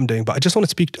don't know what I'm doing, but I just want to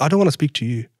speak. I don't want to speak to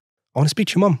you. I want to speak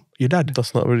to your mum, your dad.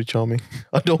 That's not really charming.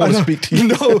 I don't want to speak to you.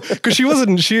 No, because she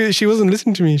wasn't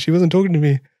listening to me. She wasn't talking to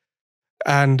me.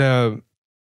 And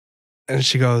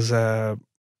she goes,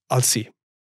 I'll see.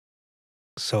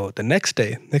 So the next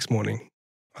morning,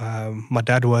 my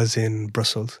dad was in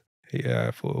Brussels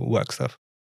for work stuff.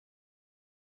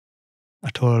 I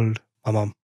told my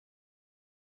mum.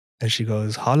 And she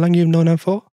goes, how long you've known her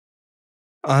for?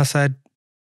 I said,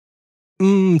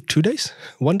 2 days,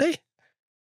 1 day.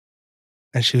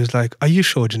 And she was like, are you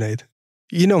sure, Junaid?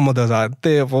 You know mothers are,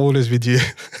 they are always with you.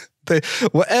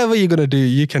 Whatever you're going to do,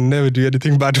 you can never do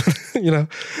anything bad,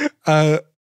 But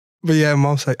yeah,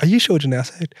 mom's like, are you sure, Junaid? I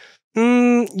said,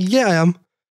 yeah, I am.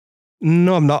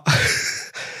 No, I'm not.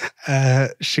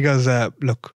 She goes,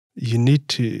 look, you need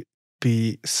to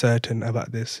be certain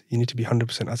about this. You need to be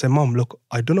 100%. I said, Mom, look,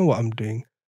 I don't know what I'm doing,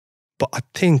 but I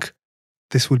think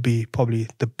this would be probably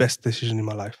the best decision in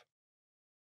my life.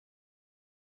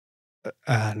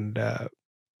 And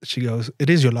she goes, it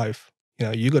is your life.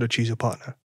 You got to choose your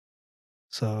partner.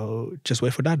 So just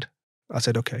wait for Dad. I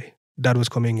said, okay. Dad was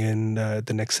coming in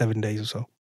the next 7 days or so.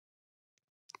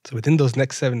 So within those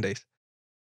next 7 days,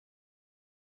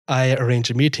 I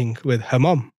arranged a meeting with her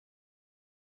mom.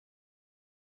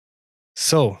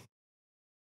 So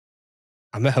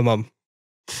I met her mom.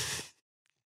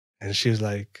 And she was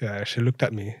like, she looked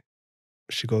at me.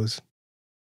 She goes,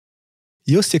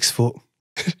 you're 6 foot.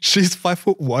 She's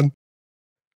 5'1".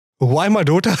 Why my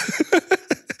daughter?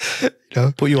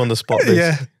 Put you on the spot, basically.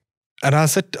 Yeah. And I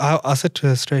said to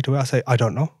her straight away, I say, I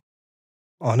don't know.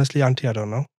 Honestly, Auntie, I don't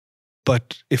know.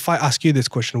 But if I ask you this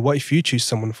question, what if you choose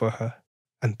someone for her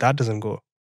and that doesn't go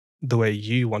the way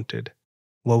you wanted?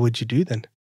 What would you do then?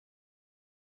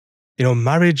 You know,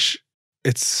 marriage,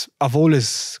 I've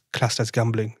always classed as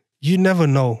gambling. You never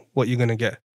know what you're going to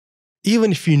get.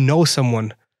 Even if you know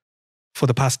someone for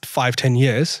the past 5-10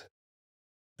 years,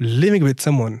 living with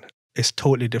someone is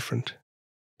totally different,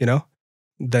 you know,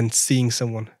 than seeing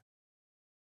someone.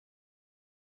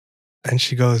 And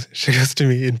she goes to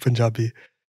me in Punjabi,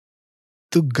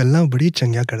 "Tu gallan badi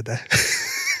changiya karda hai."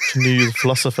 She knew you was a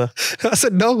philosopher. I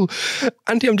said, "No,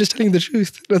 auntie, I'm just telling the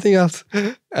truth, nothing else."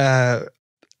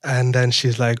 And then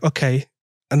she's like, "Okay."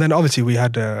 And then obviously we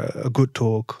had a good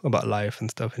talk about life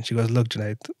and stuff. And she goes, "Look,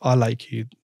 Junaid, I like you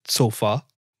so far."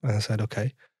 And I said,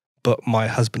 "Okay, but my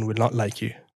husband will not like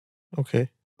you." Okay.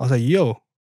 I was like, "Yo,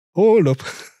 hold up."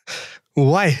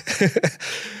 Why?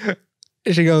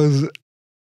 She goes,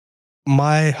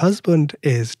 "My husband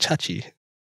is chachi."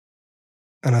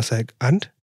 And I was like, And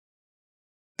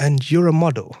you're a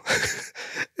model.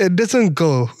 It doesn't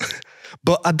go.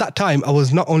 But at that time, I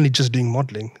was not only just doing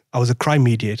modeling, I was a crime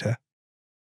mediator.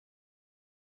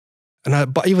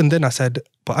 But even then I said,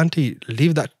 "But auntie,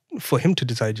 leave that for him to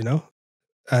decide, you know,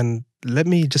 and let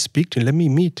me just speak to him, let me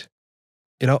meet.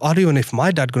 You know, I don't even know if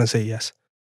my dad gonna say yes.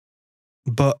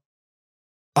 But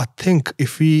I think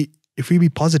if we be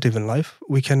positive in life,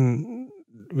 we can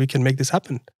make this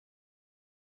happen."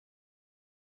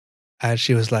 And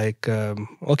she was like,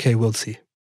 "Okay, we'll see."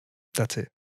 That's it.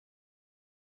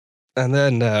 And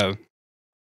then,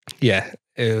 yeah,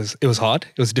 it was hard.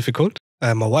 It was difficult.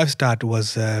 My wife's dad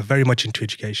was very much into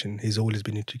education. He's always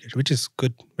been into education, which is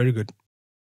good, very good.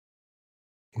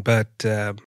 But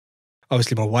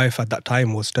obviously, my wife at that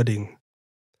time was studying.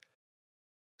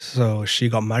 So she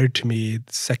got married to me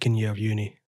the second year of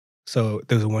uni. So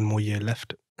there was one more year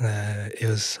left. It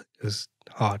was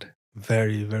hard,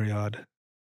 very, very hard.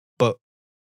 But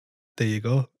there you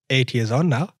go. 8 years on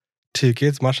now. 2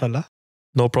 kids, mashallah.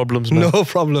 No problems, man. No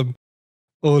problem.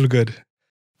 All good.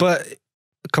 But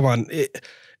come on,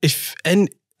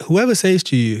 whoever says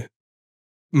to you,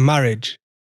 marriage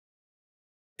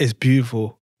is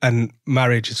beautiful and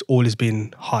marriage has always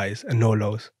been highs and no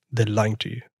lows, they're lying to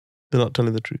you. They're not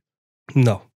telling the truth.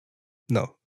 No.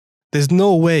 There's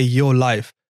no way your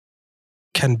life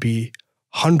can be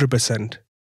 100%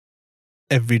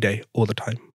 every day, all the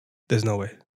time. There's no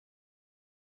way.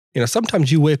 You know,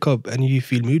 sometimes you wake up and you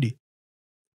feel moody.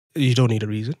 You don't need a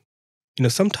reason. You know,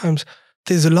 sometimes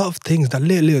there's a lot of things, that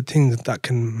little things that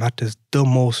can matter the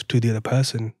most to the other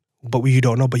person, but you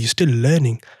don't know, but you're still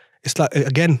learning. It's like,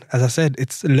 again, as I said,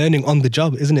 it's learning on the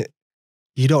job, isn't it?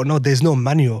 You don't know. There's no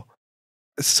manual.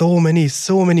 So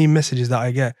many messages that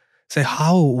I get say,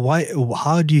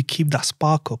 how do you keep that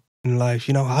spark up in life?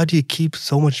 You know, how do you keep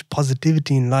so much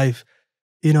positivity in life?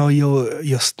 You know, your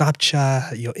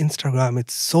Snapchat, your Instagram,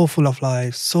 it's so full of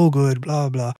life, so good, blah,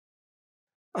 blah.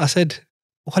 I said,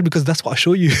 well, because that's what I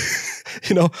show you.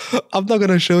 You know, I'm not going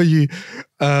to show you,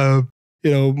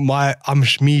 you know,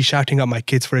 me shouting at my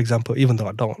kids, for example, even though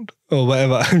I don't, or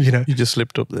whatever, you know. You just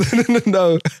slipped up there.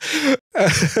 No.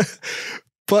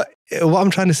 But what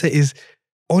I'm trying to say is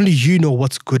only you know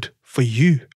what's good for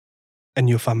you and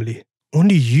your family.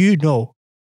 Only you know,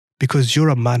 because you're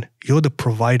a man, you're the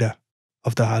provider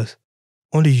of the house.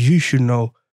 Only you should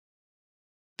know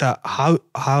that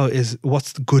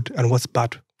what's good and what's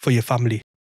bad for your family.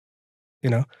 You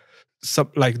know,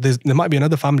 so like there might be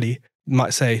another family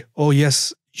might say, "Oh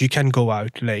yes, you can go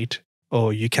out late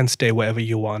or you can stay wherever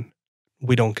you want.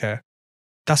 We don't care."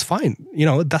 That's fine. You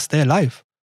know, that's their life.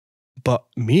 But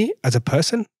me as a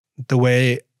person, the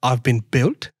way I've been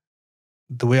built,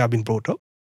 the way I've been brought up,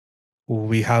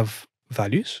 we have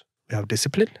values, we have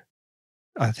discipline.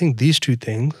 I think these two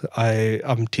things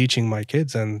I'm teaching my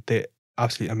kids and they're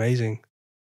absolutely amazing.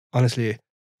 Honestly,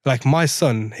 like my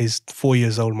son, he's 4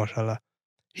 years old, mashallah.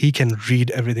 He can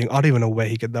read everything. I don't even know where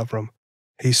he get that from.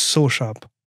 He's so sharp.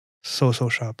 So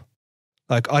sharp.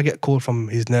 Like I get called from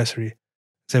his nursery.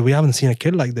 Say, "We haven't seen a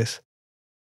kid like this."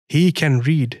 He can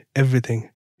read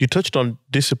everything. You touched on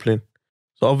discipline.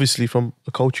 So obviously from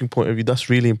a coaching point of view, that's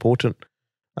really important.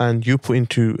 And you put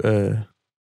into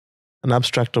an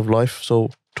abstract of life. So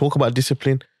talk about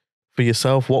discipline for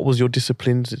yourself. What was your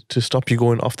disciplines to stop you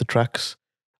going off the tracks?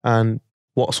 And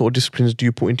what sort of disciplines do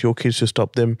you put into your kids to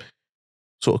stop them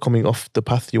sort of coming off the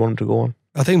path you want them to go on?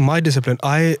 I think my discipline,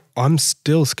 I'm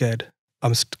still scared.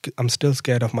 I'm still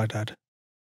scared of my dad.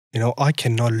 You know, I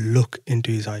cannot look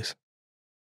into his eyes.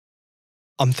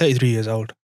 I'm 33 years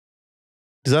old.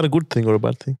 Is that a good thing or a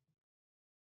bad thing?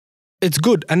 It's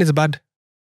good and it's bad.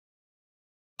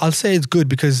 I'll say it's good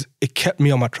because it kept me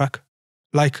on my track.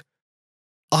 Like,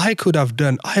 I could have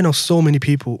done, I know so many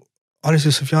people,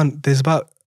 honestly, Sufyan, there's about,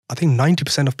 I think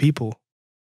 90% of people,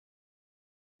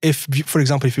 for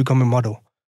example, if you become a model,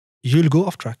 you'll go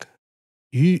off track.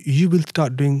 You will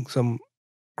start doing some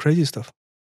crazy stuff.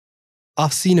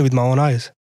 I've seen it with my own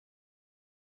eyes.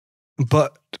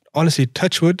 But honestly,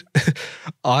 touch wood,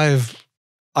 I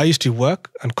used to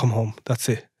work and come home. That's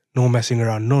it. No messing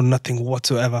around, no nothing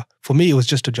whatsoever. For me, it was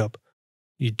just a job.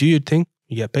 You do your thing,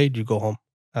 you get paid, you go home.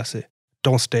 That's it.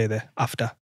 Don't stay there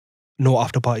after. No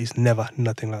after parties, never,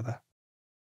 nothing like that.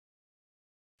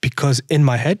 Because in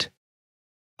my head,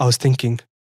 I was thinking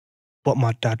what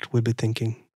my dad will be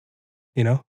thinking, you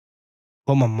know,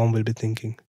 what my mom will be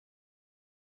thinking.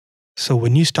 So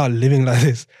when you start living like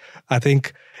this, I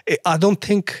don't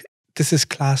think this is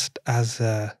classed as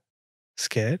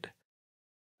scared.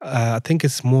 I think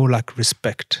it's more like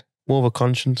respect. More of a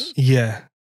conscience. Yeah.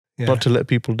 Not to let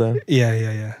people down.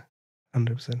 Yeah.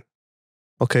 100%.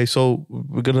 Okay, so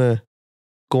we're going to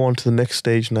go on to the next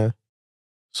stage now.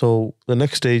 So the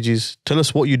next stage is tell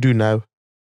us what you do now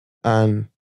and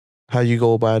how you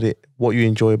go about it, what you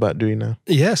enjoy about doing now.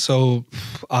 Yeah, so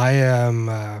I am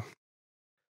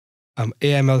I'm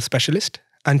AML specialist,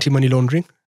 anti-money laundering.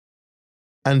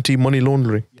 Anti-money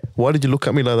laundering? Why did you look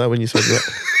at me like that when you said that?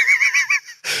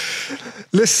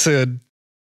 Listen,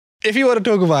 if you want to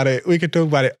talk about it, we can talk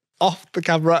about it off the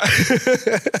camera.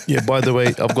 Yeah, by the way,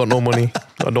 I've got no money.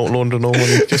 I don't launder no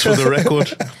money, just for the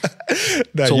record.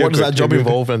 No, so what does that job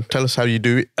involve, and tell us how you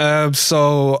do it?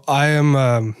 So I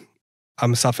am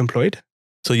I'm self-employed.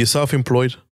 So you're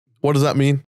self-employed. What does that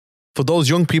mean? For those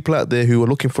young people out there who are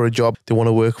looking for a job, they want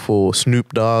to work for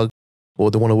Snoop Dogg,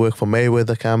 or they want to work for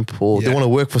Mayweather Camp, or they want to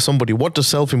work for somebody. What does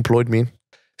self-employed mean?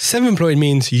 Self-employed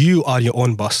means you are your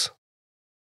own boss.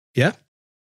 Yeah?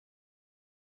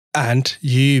 And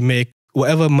you make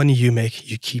whatever money you make,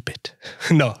 you keep it.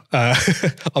 No,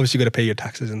 obviously you got to pay your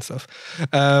taxes and stuff.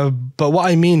 But what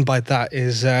I mean by that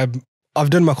is I've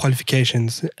done my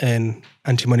qualifications in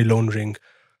anti-money laundering,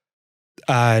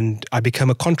 and I became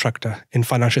a contractor in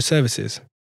financial services.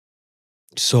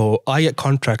 So I get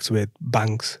contracts with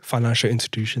banks, financial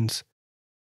institutions.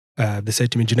 They say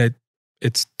to me, Junaid,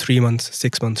 it's 3 months,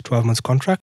 6 months, 12 months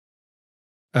contract.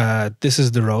 This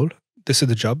is the role. This is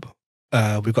the job.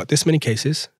 We've got this many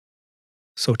cases.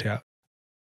 Sort it out.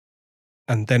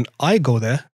 And then I go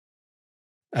there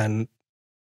and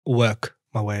work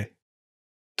my way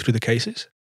through the cases.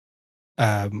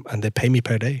 And they pay me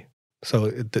per day.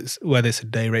 So whether it's a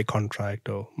day rate contract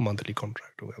or monthly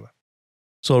contract or whatever.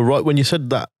 So right when you said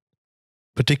that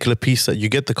particular piece that you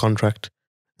get the contract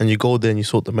and you go there and you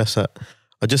sort the mess out,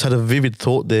 I just had a vivid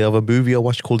thought there of a movie I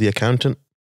watched called The Accountant.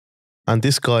 And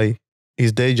this guy,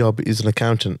 his day job is an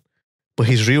accountant, but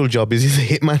his real job is he's a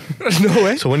hitman. No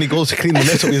way. So when he goes to clean the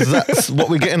mess up, is that what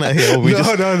we're getting at here?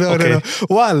 No.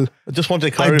 Well, I just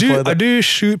wanted to clarify that. I do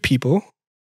shoot people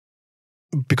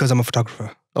because I'm a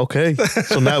photographer. Okay.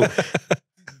 So now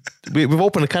we've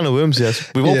opened a can of worms, yes.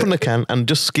 We've opened a can and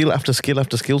just skill after skill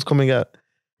after skill's coming out.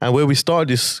 And where we started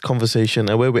this conversation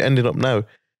and where we ended up now,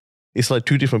 it's like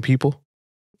two different people.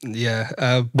 Yeah.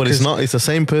 But it's not, it's the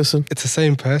same person. It's the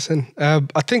same person. I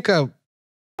think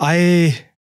I'd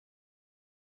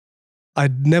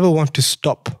never want to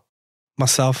stop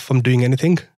myself from doing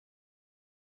anything.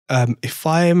 If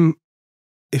I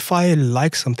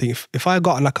like something, if I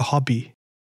got like a hobby,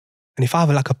 and if I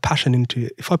have like a passion into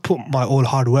it, if I put my all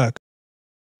hard work,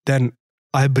 then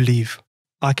I believe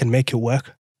I can make it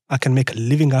work. I can make a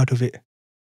living out of it.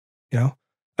 You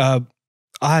know,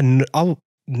 I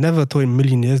never thought in a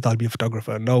million years that I'd be a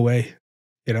photographer. No way,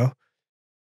 you know.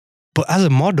 But as a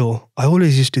model, I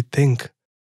always used to think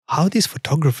how these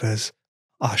photographers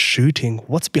are shooting,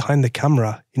 what's behind the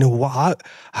camera, you know,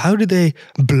 how do they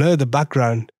blur the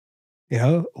background? You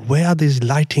know, where are these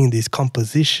lighting, these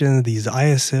compositions, these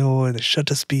ISO, the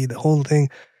shutter speed, the whole thing?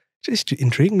 Just to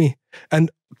intrigue me.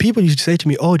 And people used to say to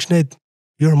me, oh, Junaid,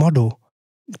 you're a model.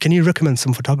 Can you recommend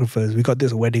some photographers? We got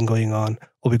this wedding going on,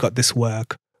 or we got this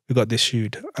work, we got this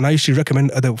shoot. And I used to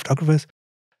recommend other photographers.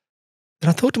 And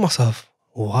I thought to myself,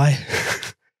 why?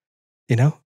 You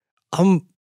know, I'm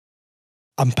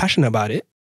passionate about it.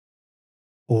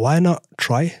 Why not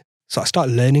try? So I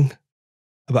started learning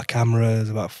about cameras,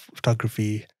 about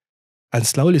photography, and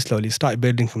slowly started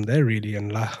building from there really.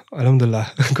 And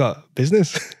alhamdulillah, got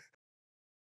business.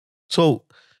 So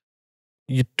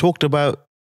you talked about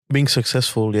being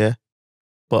successful, yeah?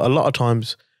 But a lot of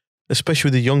times, especially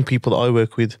with the young people that I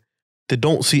work with, they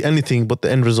don't see anything but the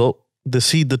end result. They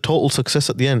see the total success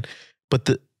at the end, but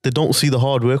they don't see the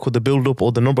hard work or the build up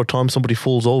or the number of times somebody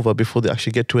falls over before they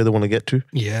actually get to where they want to get to.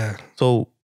 Yeah. So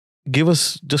give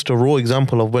us just a raw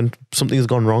example of when something has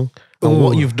gone wrong and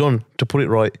what you've done to put it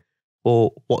right,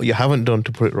 or what you haven't done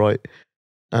to put it right,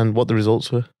 and what the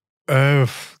results were.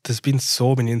 There's been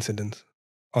so many incidents,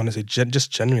 honestly, just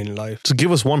genuine in life. So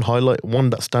give us one highlight, one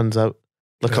that stands out,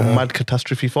 like a mad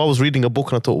catastrophe. If I was reading a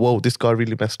book and I thought, whoa, this guy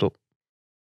really messed up.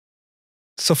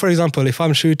 So, for example, if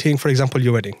I'm shooting, for example,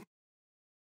 your wedding,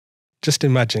 just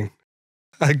imagine,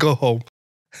 I go home,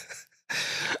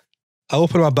 I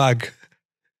open my bag,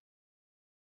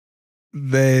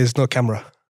 there's no camera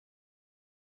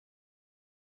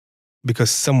because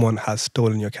someone has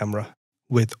stolen your camera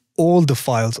with all the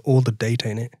files, all the data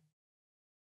in it.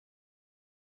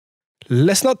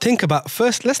 Let's not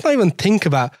even think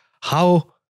about how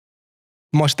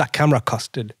much that camera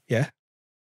costed, yeah?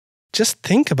 Just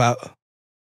think about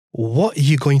what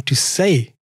you're going to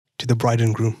say to the bride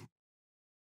and groom.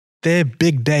 Their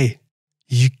big day.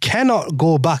 You cannot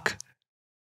go back.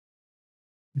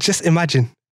 Just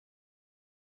imagine.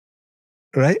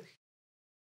 Right?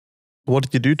 What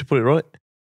did you do to put it right?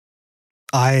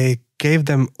 I gave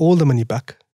them all the money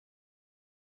back.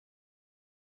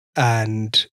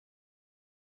 And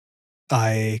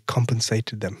I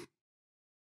compensated them.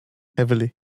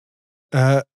 Heavily?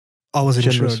 I was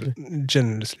insured.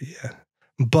 Generously, yeah.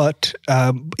 But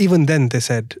even then they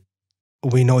said,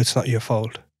 we know it's not your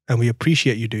fault and we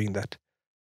appreciate you doing that.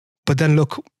 But then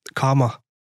look, karma.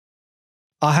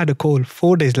 I had a call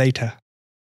 4 days later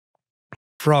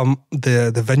from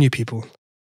the venue people.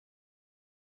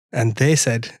 And they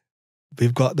said,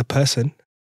 we've got the person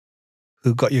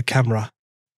who got your camera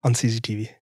on CCTV.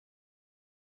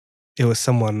 It was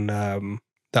someone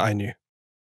that I knew.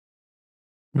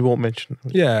 We won't mention.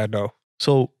 Yeah, no.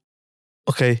 So,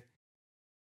 okay.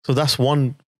 So that's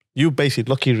one, you basically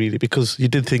lucky really because you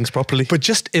did things properly. But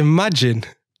just imagine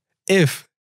if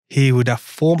he would have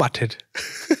formatted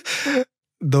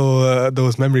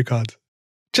those memory cards.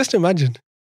 Just imagine.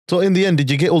 So in the end,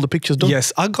 did you get all the pictures done?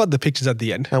 Yes, I got the pictures at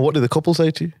the end. And what did the couple say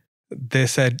to you? They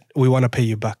said, we want to pay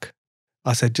you back.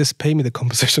 I said, just pay me the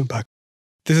compensation back.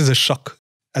 This is a shock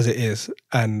as it is.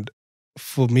 And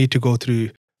for me to go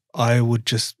through, I would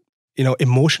just,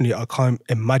 emotionally, I can't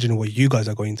imagine what you guys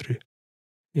are going through,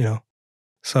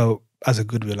 So as a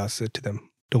goodwill, I said to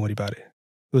them, don't worry about it.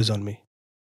 It was on me.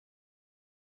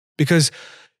 Because,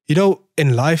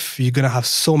 in life, you're going to have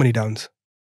so many downs.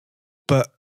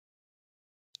 But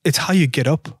it's how you get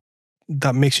up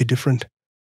that makes you different.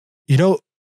 A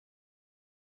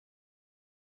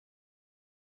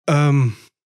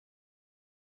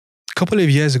couple of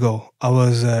years ago, I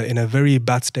was in a very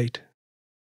bad state.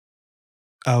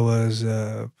 I was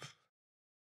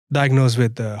diagnosed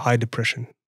with high depression.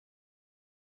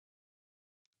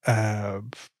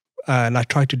 And I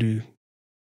tried to do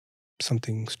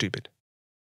something stupid.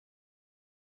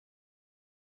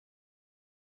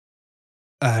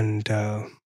 And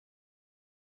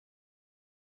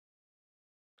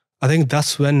I think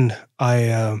that's when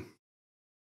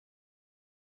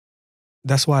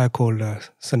that's why I called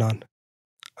Sanan.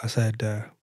 I said,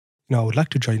 I would like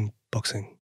to join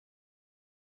boxing.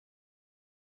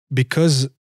 Because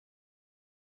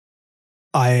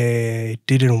I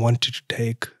didn't want to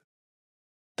take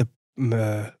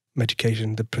the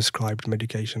medication, the prescribed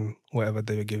medication, whatever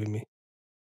they were giving me.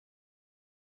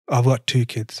 I've got 2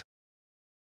 kids.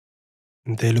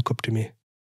 And they look up to me.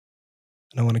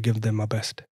 And I want to give them my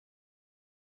best.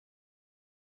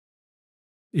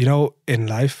 In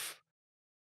life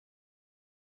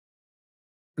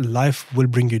will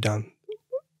bring you down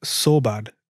so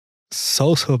bad,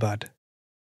 so bad,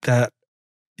 that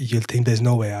you'll think there's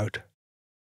no way out.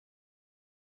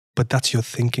 But that's your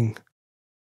thinking.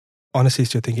 Honestly,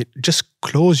 it's your thinking. Just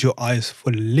close your eyes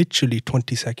for literally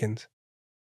 20 seconds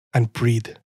and breathe.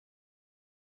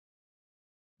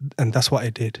 And that's what I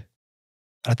did.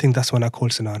 I think that's when I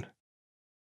called Sanan.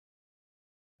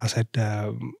 I said,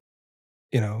 I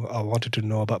wanted to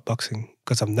know about boxing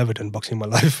because I've never done boxing in my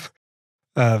life.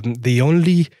 The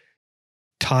only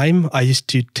time I used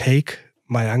to take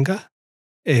my anger,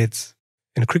 it's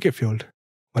in a cricket field.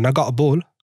 When I got a ball,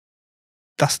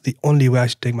 that's the only way I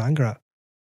should take my anger out.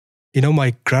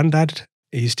 My granddad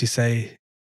used to say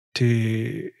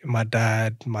to my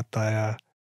dad, Mataya,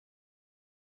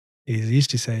 he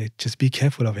used to say, just be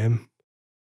careful of him.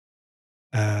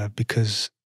 Because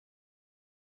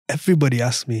everybody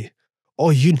asks me, oh,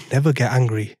 you never get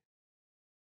angry.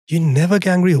 You never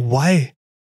get angry. Why?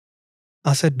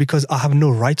 I said, because I have no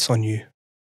rights on you.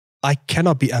 I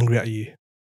cannot be angry at you.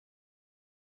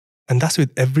 And that's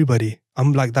with everybody.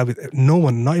 I'm like that with no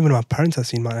one. Not even my parents have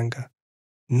seen my anger.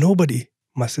 Nobody.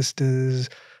 My sisters,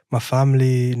 my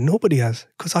family, nobody has.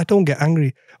 Because I don't get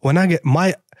angry. When I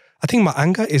I think my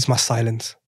anger is my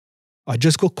silence. I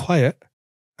just go quiet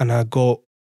and I go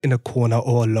in a corner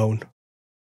or alone.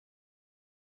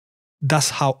 That's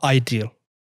how I deal.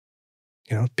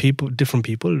 You know, different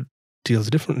people deals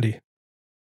differently.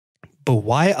 But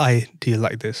why I deal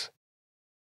like this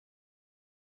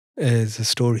is a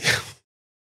story.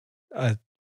 I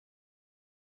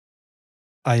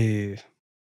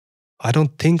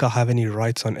don't think I have any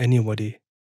rights on anybody.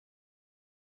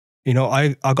 You know,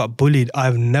 I got bullied.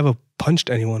 I've never punched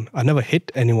anyone. I never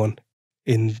hit anyone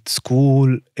in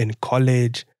school, in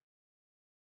college.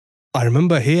 I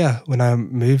remember here when I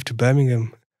moved to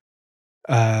Birmingham,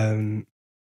 there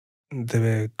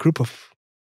were a group of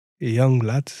young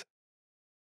lads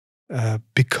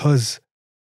because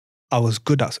I was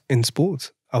good in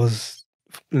sports. I was,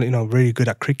 really good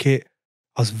at cricket.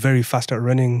 I was very fast at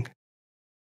running.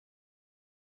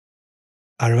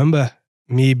 I remember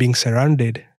me being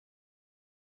surrounded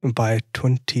by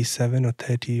 27 or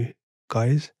 30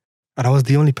 guys, and I was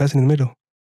the only person in the middle.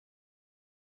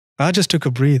 I just took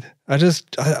a breath. I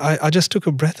just took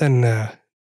a breath, and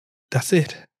that's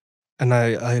it. And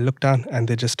I looked down, and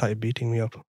they just started beating me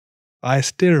up. I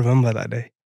still remember that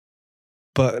day,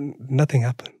 but nothing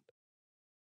happened.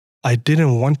 I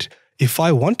didn't want. If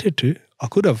I wanted to, I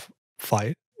could have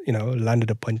fight. Landed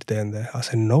a punch there and there. I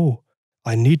said no.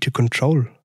 I need to control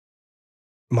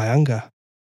my anger.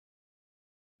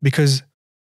 Because,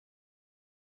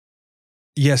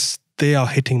 yes, they are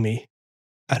hitting me.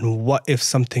 And what if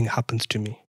something happens to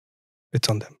me? It's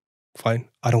on them. Fine.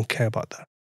 I don't care about that.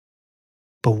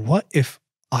 But what if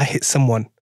I hit someone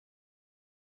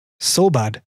so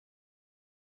bad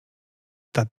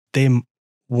that they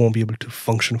won't be able to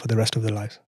function for the rest of their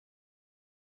lives?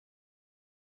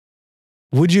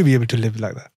 Would you be able to live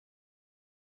like that?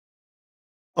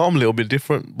 I'm a little bit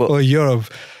different, but you're a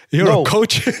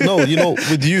coach. No,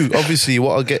 with you, obviously,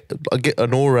 what I get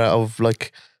an aura of,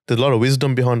 like, there's a lot of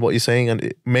wisdom behind what you're saying, and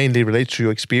it mainly relates to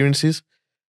your experiences.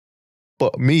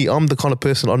 But me, I'm the kind of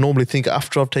person I normally think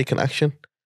after I've taken action.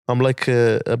 I'm like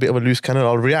a bit of a loose cannon.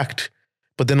 I'll react,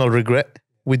 but then I'll regret.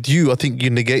 With you, I think you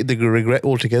negate the regret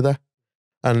altogether.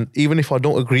 And even if I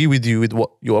don't agree with you with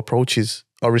what your approach is,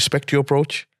 I respect your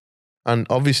approach. And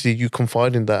obviously, you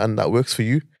confide in that, and that works for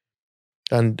you.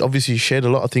 And obviously, you shared a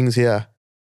lot of things here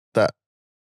that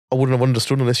I wouldn't have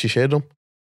understood unless you shared them.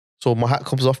 So my hat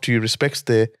comes off to you, respect's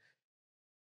there.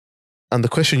 And the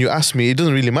question you asked me, it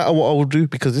doesn't really matter what I will do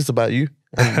because it's about you.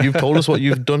 And you've told us what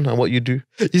you've done and what you do.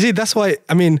 You see, that's why,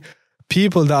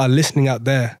 people that are listening out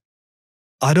there,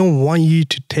 I don't want you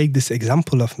to take this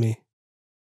example of me.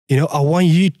 I want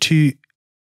you to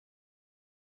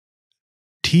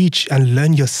teach and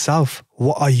learn yourself.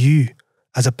 What are you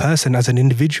as a person, as an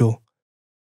individual?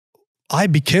 I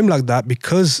became like that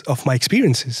because of my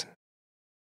experiences.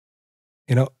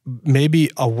 Maybe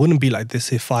I wouldn't be like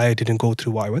this if I didn't go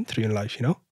through what I went through in life,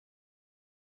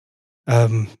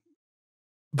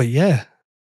 But yeah,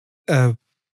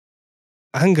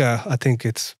 anger, I think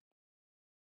it's,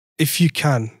 if you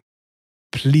can,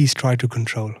 please try to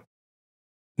control.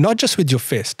 Not just with your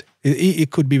fist.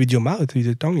 It could be with your mouth, with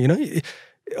your tongue,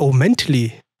 or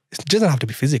mentally. It doesn't have to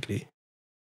be physically.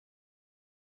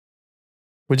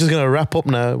 We're just going to wrap up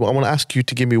now. I want to ask you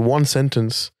to give me one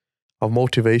sentence of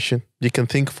motivation. You can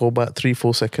think for about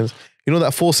 3-4 seconds. You know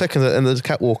that 4 seconds at the end of the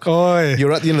catwalk? Oy.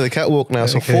 You're at the end of the catwalk now.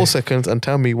 So Okay. 4 seconds and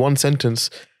tell me one sentence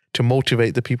to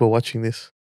motivate the people watching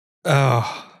this.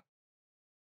 I'll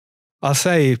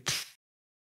say,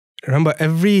 remember,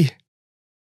 every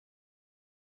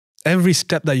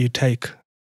step that you take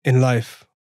in life,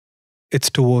 it's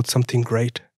towards something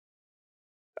great.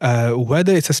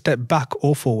 Whether it's a step back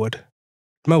or forward.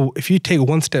 Remember, if you take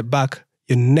one step back,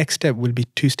 your next step will be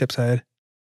 2 steps ahead.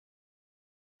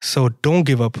 So don't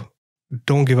give up.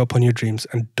 Don't give up on your dreams,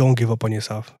 and don't give up on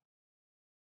yourself.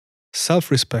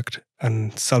 Self-respect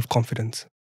and self-confidence.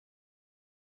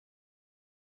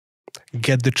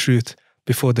 Get the truth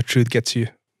before the truth gets you.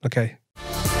 Okay?